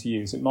and to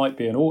use. It might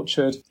be an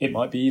orchard, it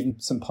might be even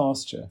some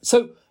pasture.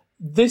 So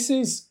this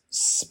is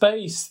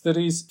space that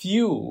is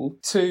fuel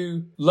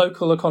to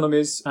local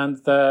economies and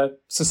their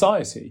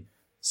society.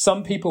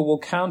 Some people will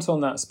count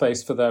on that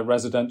space for their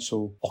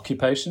residential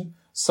occupation.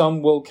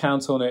 Some will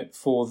count on it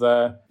for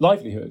their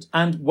livelihood.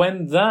 And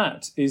when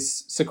that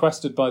is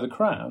sequestered by the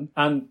Crown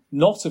and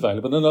not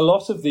available, and a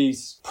lot of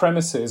these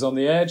premises on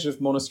the edge of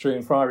monastery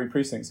and friary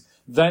precincts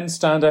then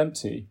stand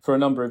empty for a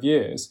number of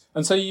years.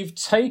 And so you've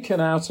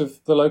taken out of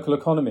the local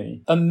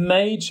economy a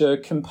major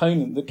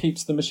component that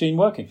keeps the machine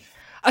working.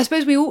 I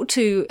suppose we ought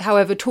to,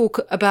 however, talk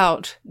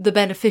about the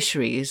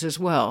beneficiaries as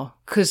well,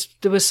 because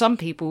there were some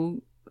people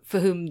for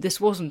whom this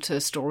wasn't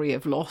a story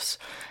of loss,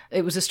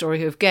 it was a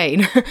story of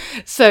gain.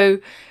 So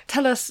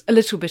tell us a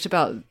little bit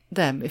about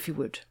them, if you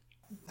would.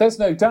 There's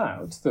no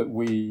doubt that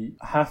we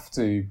have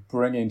to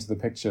bring into the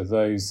picture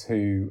those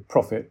who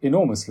profit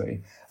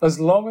enormously, as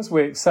long as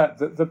we accept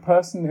that the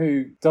person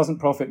who doesn't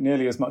profit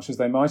nearly as much as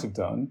they might have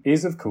done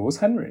is, of course,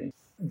 Henry.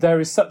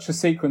 There is such a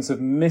sequence of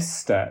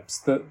missteps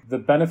that the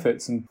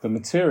benefits and the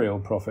material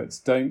profits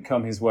don't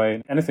come his way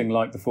in anything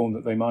like the form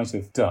that they might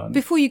have done.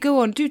 Before you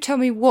go on, do tell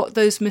me what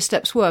those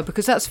missteps were,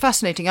 because that's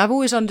fascinating. I've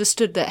always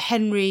understood that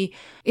Henry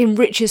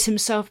enriches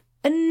himself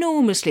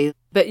enormously,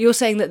 but you're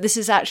saying that this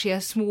is actually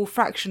a small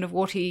fraction of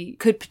what he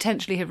could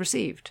potentially have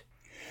received.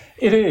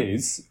 It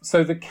is.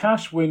 So the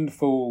cash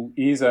windfall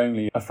is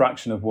only a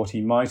fraction of what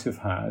he might have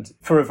had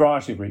for a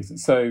variety of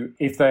reasons. So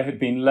if there had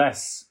been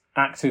less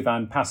active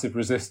and passive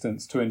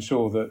resistance to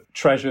ensure that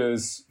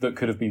treasures that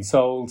could have been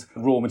sold,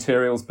 raw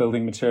materials,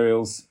 building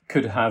materials,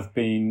 could have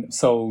been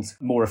sold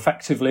more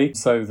effectively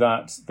so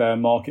that their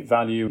market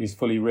value is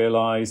fully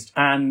realised,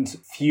 and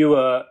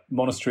fewer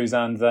monasteries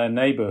and their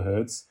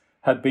neighbourhoods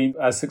had been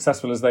as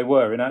successful as they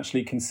were in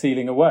actually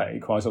concealing away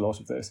quite a lot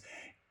of this.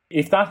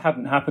 If that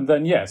hadn't happened,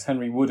 then yes,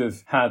 Henry would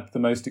have had the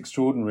most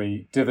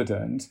extraordinary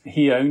dividend.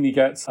 He only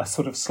gets a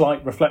sort of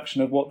slight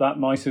reflection of what that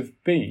might have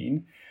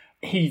been.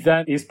 He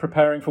then is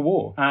preparing for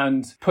war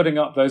and putting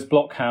up those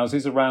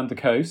blockhouses around the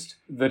coast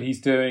that he's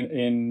doing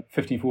in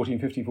 1540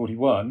 and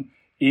 1541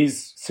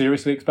 is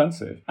seriously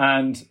expensive.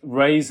 And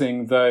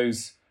raising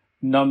those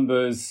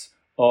numbers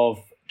of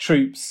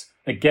troops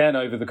again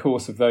over the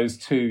course of those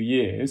 2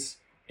 years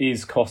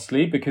is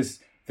costly, because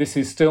this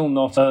is still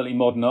not early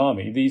modern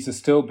army. These are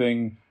still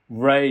being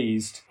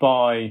raised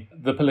by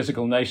the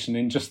political nation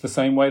in just the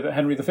same way that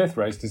Henry V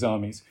raised his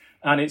armies.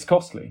 And it's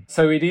costly.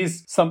 So it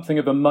is something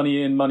of a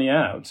money in, money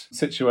out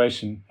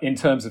situation in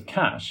terms of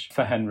cash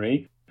for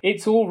Henry.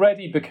 It's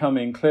already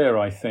becoming clear,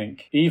 I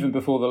think, even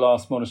before the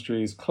last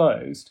monastery is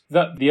closed,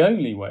 that the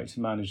only way to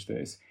manage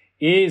this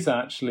is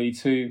actually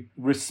to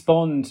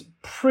respond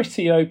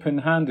pretty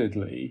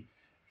open-handedly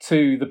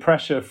to the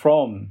pressure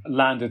from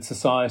landed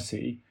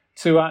society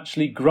to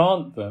actually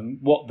grant them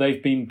what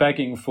they've been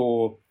begging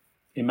for,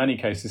 in many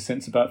cases,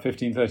 since about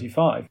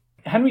 1535.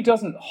 Henry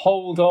doesn't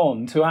hold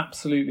on to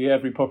absolutely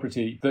every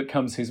property that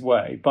comes his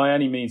way by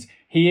any means.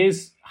 He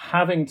is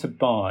having to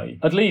buy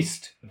at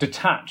least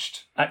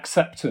detached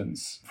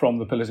acceptance from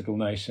the political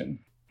nation.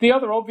 The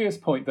other obvious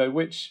point, though,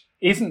 which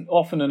isn't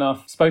often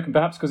enough spoken,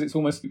 perhaps because it's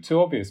almost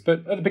too obvious, but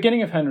at the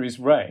beginning of Henry's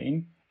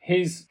reign,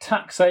 his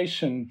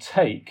taxation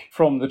take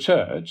from the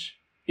church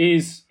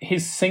is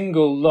his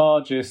single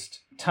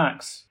largest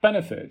tax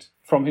benefit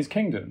from his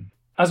kingdom.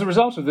 As a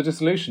result of the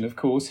dissolution, of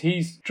course,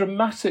 he's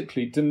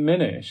dramatically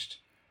diminished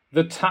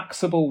the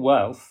taxable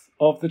wealth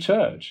of the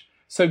church.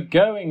 So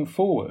going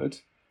forward,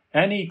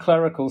 any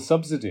clerical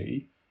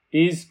subsidy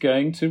is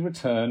going to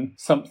return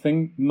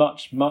something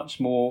much, much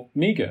more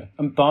meagre.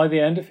 And by the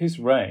end of his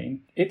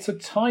reign, it's a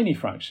tiny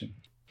fraction.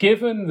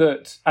 Given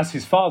that, as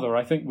his father,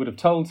 I think, would have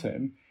told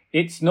him,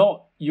 it's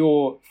not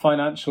your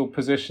financial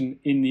position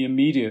in the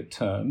immediate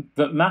term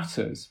that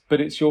matters, but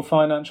it's your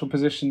financial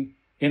position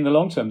in the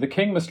long term. The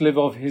king must live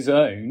off his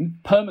own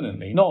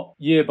permanently, not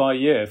year by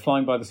year,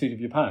 flying by the seat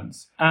of your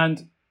pants.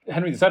 And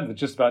Henry VII had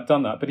just about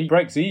done that, but he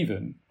breaks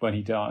even when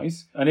he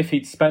dies. And if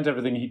he'd spent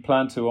everything he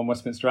planned to on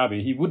Westminster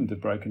Abbey, he wouldn't have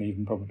broken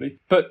even, probably.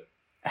 But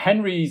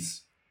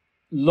Henry's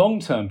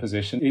long-term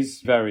position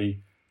is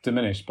very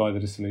diminished by the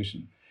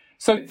dissolution.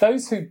 So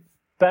those who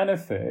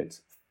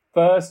benefit,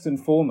 first and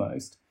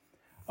foremost,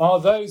 are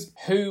those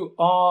who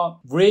are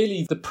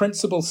really the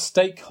principal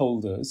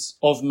stakeholders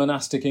of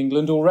monastic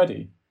England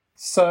already.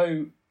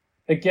 So,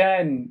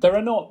 again, there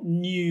are not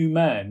new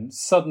men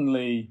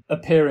suddenly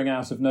appearing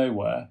out of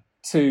nowhere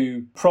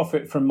to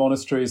profit from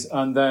monasteries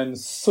and then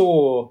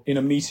soar in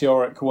a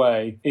meteoric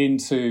way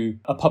into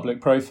a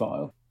public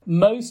profile.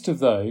 Most of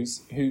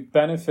those who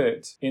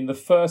benefit in the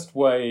first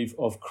wave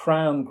of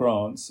crown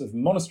grants of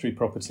monastery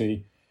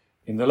property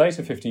in the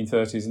later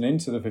 1530s and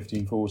into the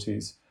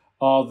 1540s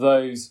are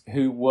those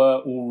who were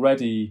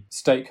already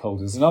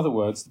stakeholders. In other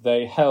words,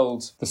 they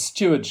held the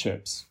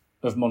stewardships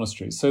of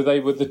monasteries. So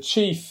they were the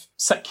chief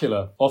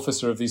secular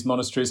officer of these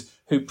monasteries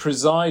who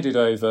presided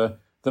over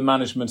the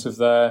management of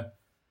their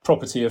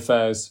property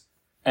affairs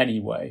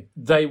anyway.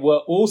 They were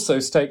also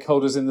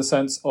stakeholders in the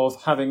sense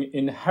of having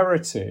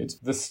inherited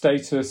the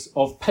status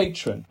of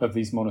patron of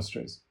these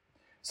monasteries.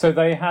 So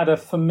they had a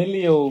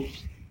familial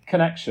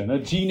connection, a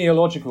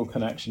genealogical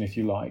connection, if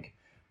you like,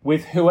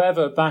 with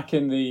whoever back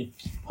in the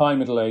High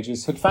Middle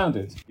Ages had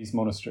founded these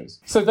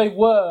monasteries. So they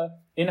were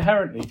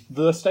inherently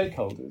the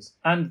stakeholders,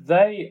 and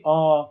they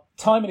are,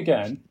 time and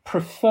again,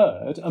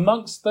 preferred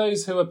amongst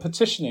those who are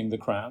petitioning the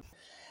crown.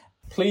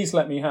 Please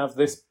let me have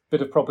this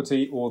bit of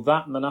property or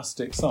that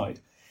monastic site.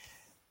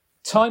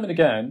 Time and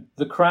again,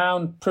 the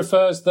Crown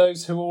prefers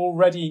those who are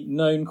already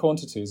known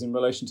quantities in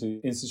relation to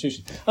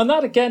institutions. And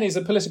that, again, is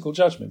a political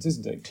judgment,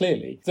 isn't it?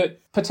 Clearly, that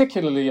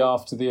particularly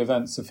after the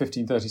events of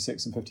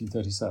 1536 and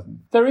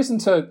 1537, there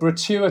isn't a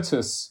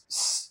gratuitous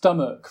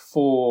stomach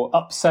for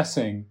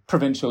upsetting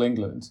provincial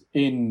England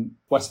in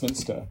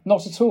Westminster.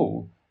 Not at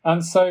all.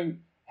 And so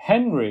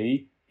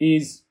Henry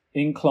is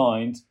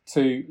inclined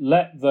to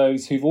let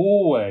those who've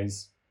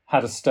always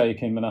had a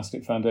stake in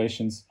monastic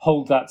foundations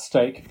hold that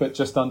stake, but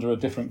just under a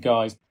different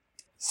guise.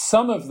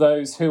 Some of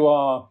those who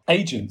are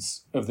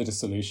agents of the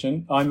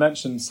dissolution, I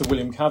mentioned Sir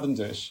William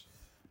Cavendish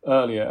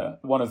earlier,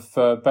 one of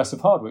Bess of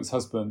Hardwicke's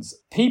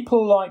husbands.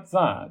 People like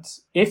that,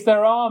 if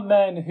there are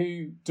men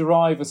who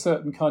derive a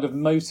certain kind of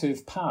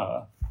motive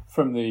power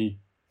from the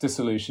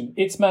dissolution,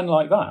 it's men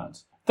like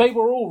that. They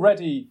were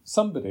already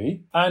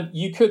somebody, and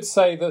you could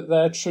say that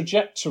their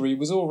trajectory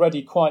was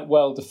already quite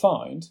well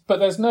defined, but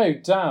there's no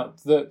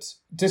doubt that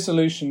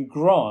dissolution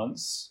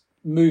grants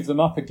move them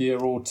up a gear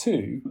or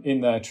two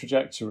in their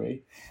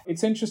trajectory.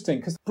 It's interesting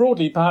because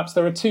broadly, perhaps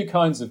there are two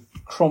kinds of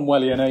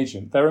Cromwellian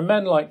agent. There are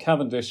men like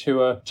Cavendish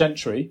who are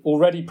gentry,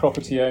 already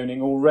property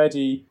owning,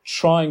 already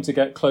trying to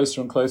get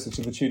closer and closer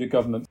to the Tudor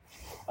government.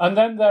 And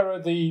then there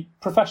are the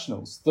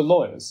professionals, the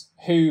lawyers,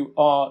 who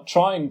are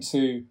trying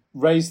to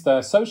raise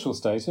their social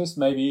status,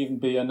 maybe even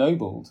be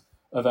ennobled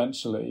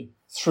eventually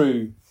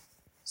through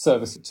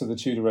service to the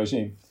Tudor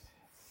regime.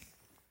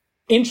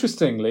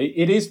 Interestingly,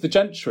 it is the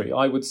gentry,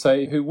 I would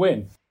say, who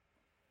win.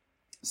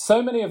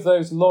 So many of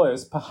those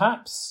lawyers,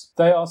 perhaps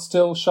they are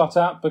still shut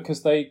out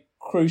because they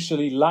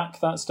crucially lack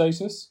that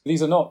status.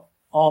 These are not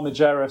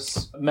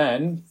armigerous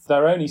men.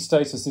 Their only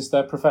status is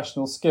their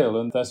professional skill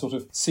and their sort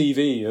of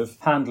CV of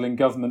handling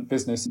government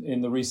business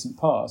in the recent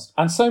past.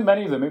 And so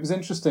many of them, it was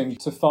interesting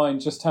to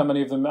find just how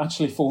many of them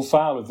actually fall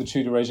foul of the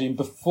Tudor regime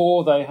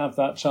before they have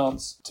that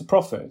chance to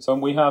profit.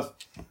 And we have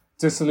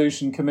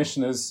dissolution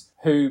commissioners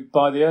who,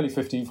 by the early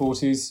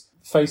 1540s,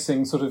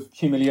 facing sort of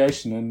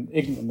humiliation and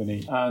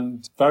ignominy,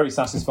 and very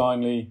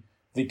satisfyingly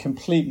the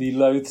completely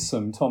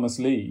loathsome Thomas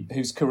Lee,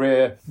 whose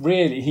career,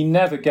 really, he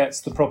never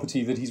gets the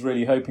property that he's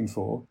really hoping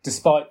for,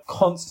 despite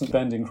constant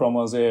bending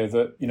Cromwell's ear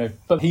that,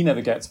 but he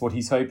never gets what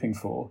he's hoping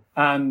for,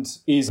 and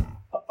is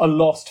a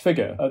lost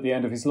figure at the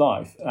end of his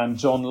life. And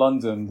John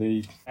London,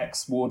 the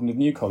ex-warden of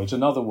New College,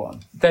 another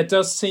one. There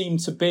does seem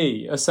to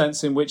be a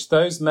sense in which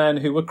those men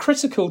who were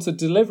critical to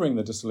delivering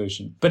the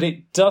dissolution, but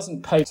it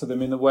doesn't pay to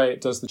them in the way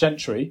it does the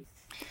gentry.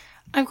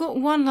 I've got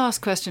one last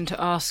question to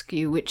ask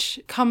you, which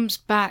comes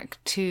back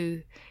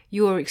to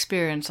your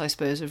experience, I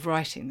suppose, of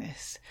writing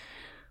this.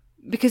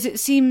 Because it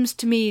seems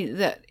to me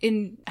that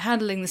in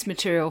handling this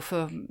material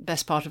for the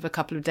best part of a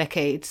couple of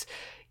decades,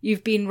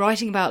 you've been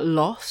writing about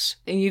loss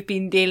and you've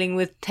been dealing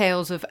with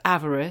tales of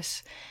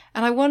avarice.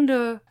 And I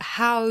wonder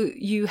how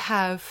you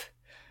have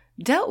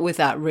dealt with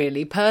that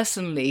really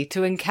personally,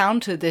 to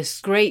encounter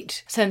this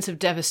great sense of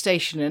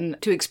devastation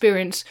and to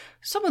experience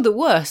some of the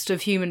worst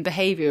of human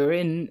behaviour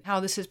in how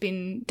this has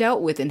been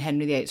dealt with in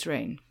Henry VIII's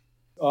reign.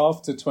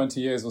 After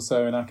 20 years or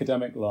so in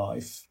academic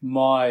life,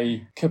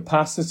 my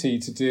capacity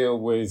to deal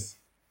with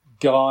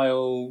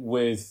guile,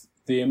 with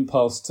the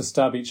impulse to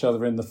stab each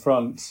other in the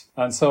front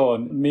and so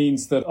on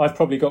means that I've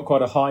probably got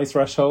quite a high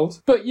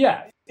threshold. But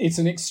yeah, it's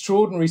an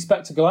extraordinary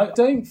spectacle. I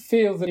don't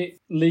feel that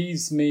it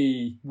leaves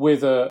me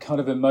with a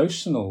kind of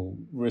emotional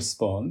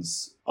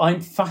response.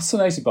 I'm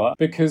fascinated by it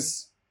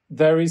because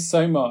there is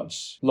so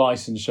much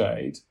light and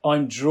shade.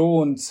 I'm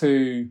drawn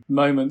to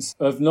moments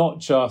of not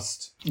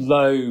just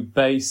low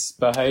base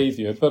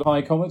behaviour, but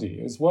high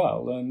comedy as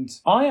well. And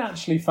I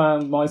actually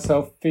found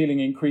myself feeling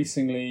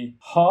increasingly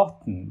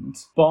heartened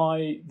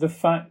by the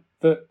fact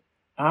that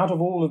out of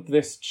all of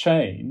this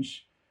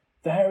change,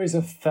 there is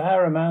a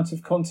fair amount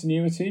of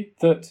continuity,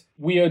 that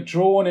we are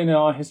drawn in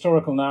our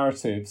historical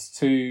narratives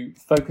to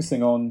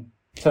focusing on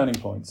turning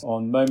points,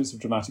 on moments of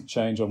dramatic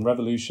change, on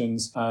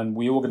revolutions, and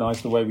we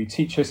organise the way we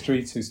teach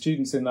history to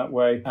students in that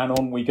way, and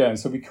on we go. And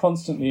so we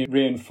constantly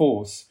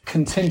reinforce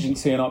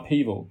contingency and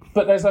upheaval.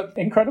 But there's an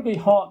incredibly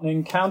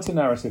heartening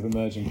counter-narrative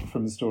emerging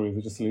from the story of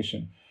the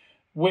dissolution,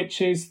 which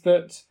is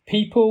that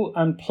people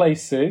and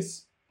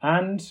places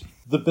and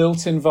the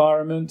built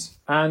environment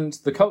and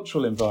the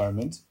cultural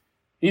environment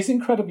is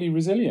incredibly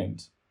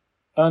resilient.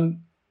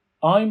 And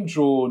I'm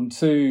drawn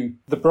to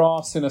the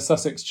brass in a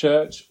Sussex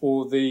church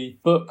or the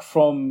book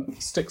from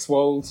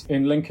Stixwold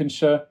in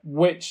Lincolnshire,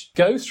 which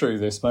go through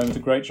this moment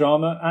of great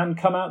drama and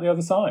come out the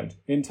other side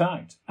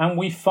intact. And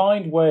we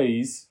find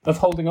ways of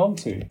holding on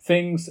to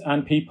things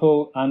and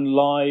people and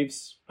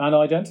lives and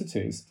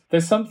identities.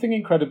 There's something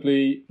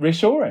incredibly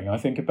reassuring, I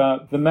think,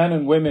 about the men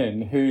and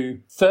women who,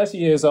 30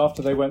 years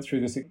after they went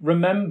through this,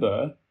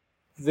 remember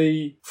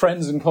the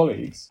friends and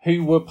colleagues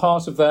who were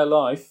part of their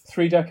life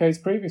 3 decades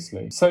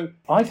previously. So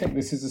I think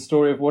this is a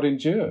story of what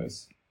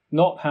endures,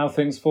 not how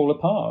things fall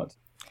apart.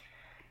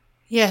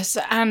 Yes,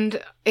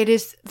 and it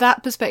is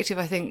that perspective,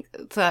 I think,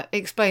 that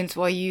explains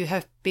why you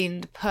have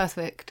been the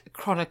perfect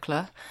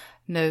chronicler,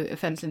 no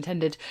offence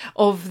intended,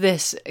 of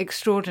this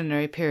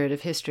extraordinary period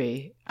of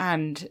history,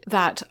 and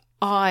that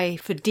eye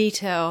for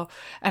detail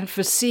and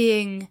for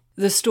seeing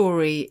the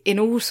story in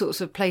all sorts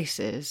of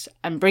places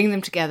and bringing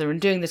them together and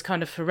doing this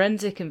kind of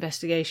forensic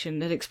investigation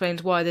that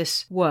explains why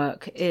this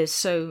work is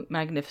so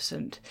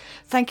magnificent.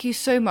 Thank you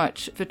so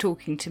much for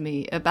talking to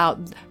me about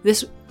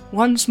this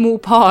one small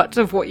part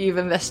of what you've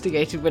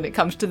investigated when it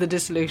comes to the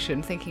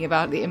dissolution, thinking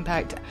about the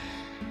impact.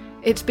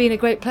 It's been a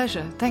great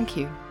pleasure. Thank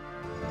you.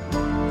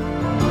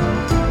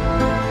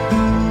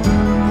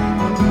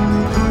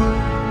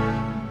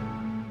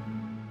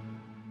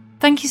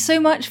 Thank you so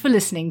much for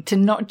listening to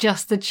Not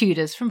Just the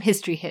Tudors from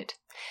History Hit.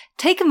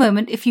 Take a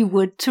moment, if you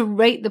would, to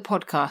rate the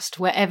podcast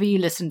wherever you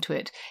listen to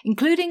it,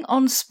 including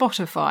on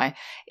Spotify.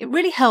 It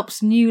really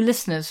helps new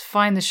listeners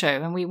find the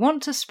show, and we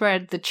want to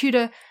spread the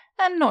Tudor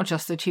and not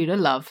just the Tudor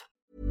love.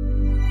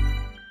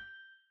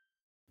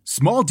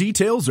 Small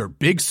details are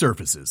big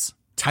surfaces.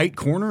 Tight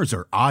corners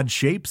are odd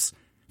shapes.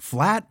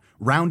 Flat,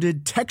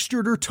 rounded,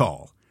 textured, or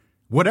tall.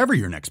 Whatever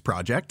your next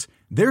project,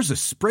 there's a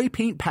spray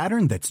paint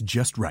pattern that's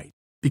just right.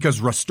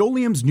 Because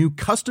Rust-Oleum's new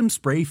Custom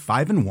Spray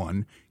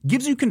 5-in-1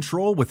 gives you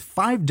control with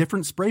 5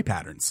 different spray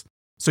patterns.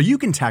 So you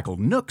can tackle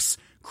nooks,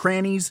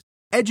 crannies,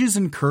 edges,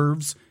 and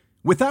curves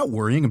without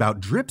worrying about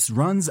drips,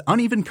 runs,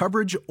 uneven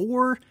coverage,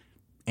 or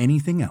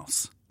anything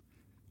else.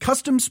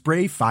 Custom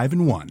Spray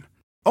 5-in-1.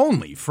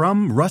 Only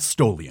from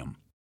Rust-Oleum.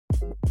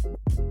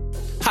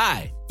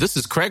 Hi, this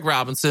is Craig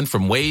Robinson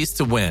from Ways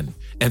to Win.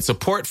 And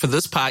support for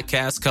this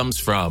podcast comes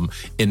from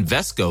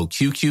Invesco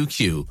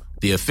QQQ,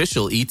 the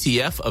official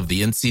ETF of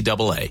the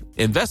NCAA.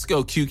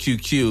 Invesco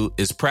QQQ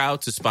is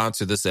proud to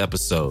sponsor this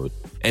episode,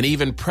 and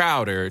even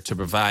prouder to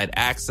provide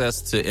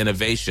access to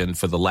innovation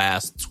for the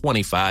last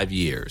 25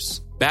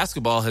 years.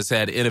 Basketball has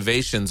had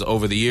innovations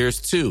over the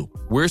years, too.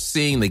 We're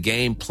seeing the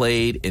game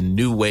played in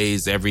new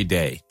ways every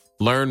day.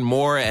 Learn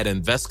more at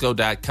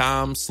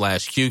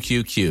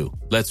Invesco.com/QQQ.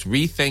 Let's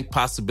rethink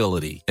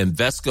possibility.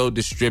 Invesco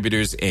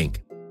Distributors, Inc.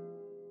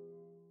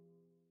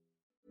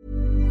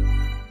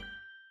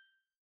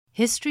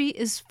 History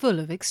is full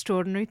of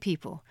extraordinary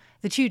people,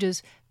 the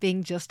Tudors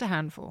being just a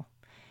handful.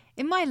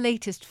 In my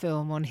latest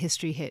film on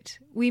History Hit,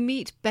 we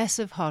meet Bess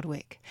of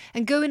Hardwick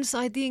and go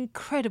inside the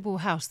incredible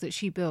house that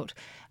she built,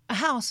 a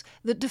house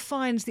that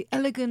defines the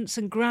elegance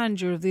and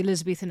grandeur of the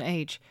Elizabethan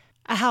age,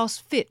 a house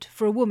fit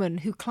for a woman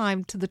who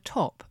climbed to the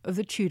top of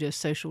the Tudor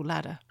social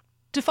ladder.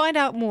 To find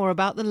out more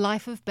about the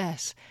life of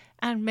Bess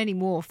and many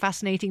more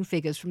fascinating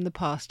figures from the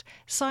past,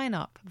 sign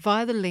up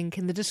via the link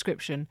in the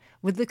description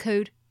with the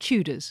code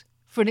TUDORS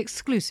for an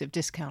exclusive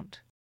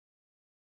discount.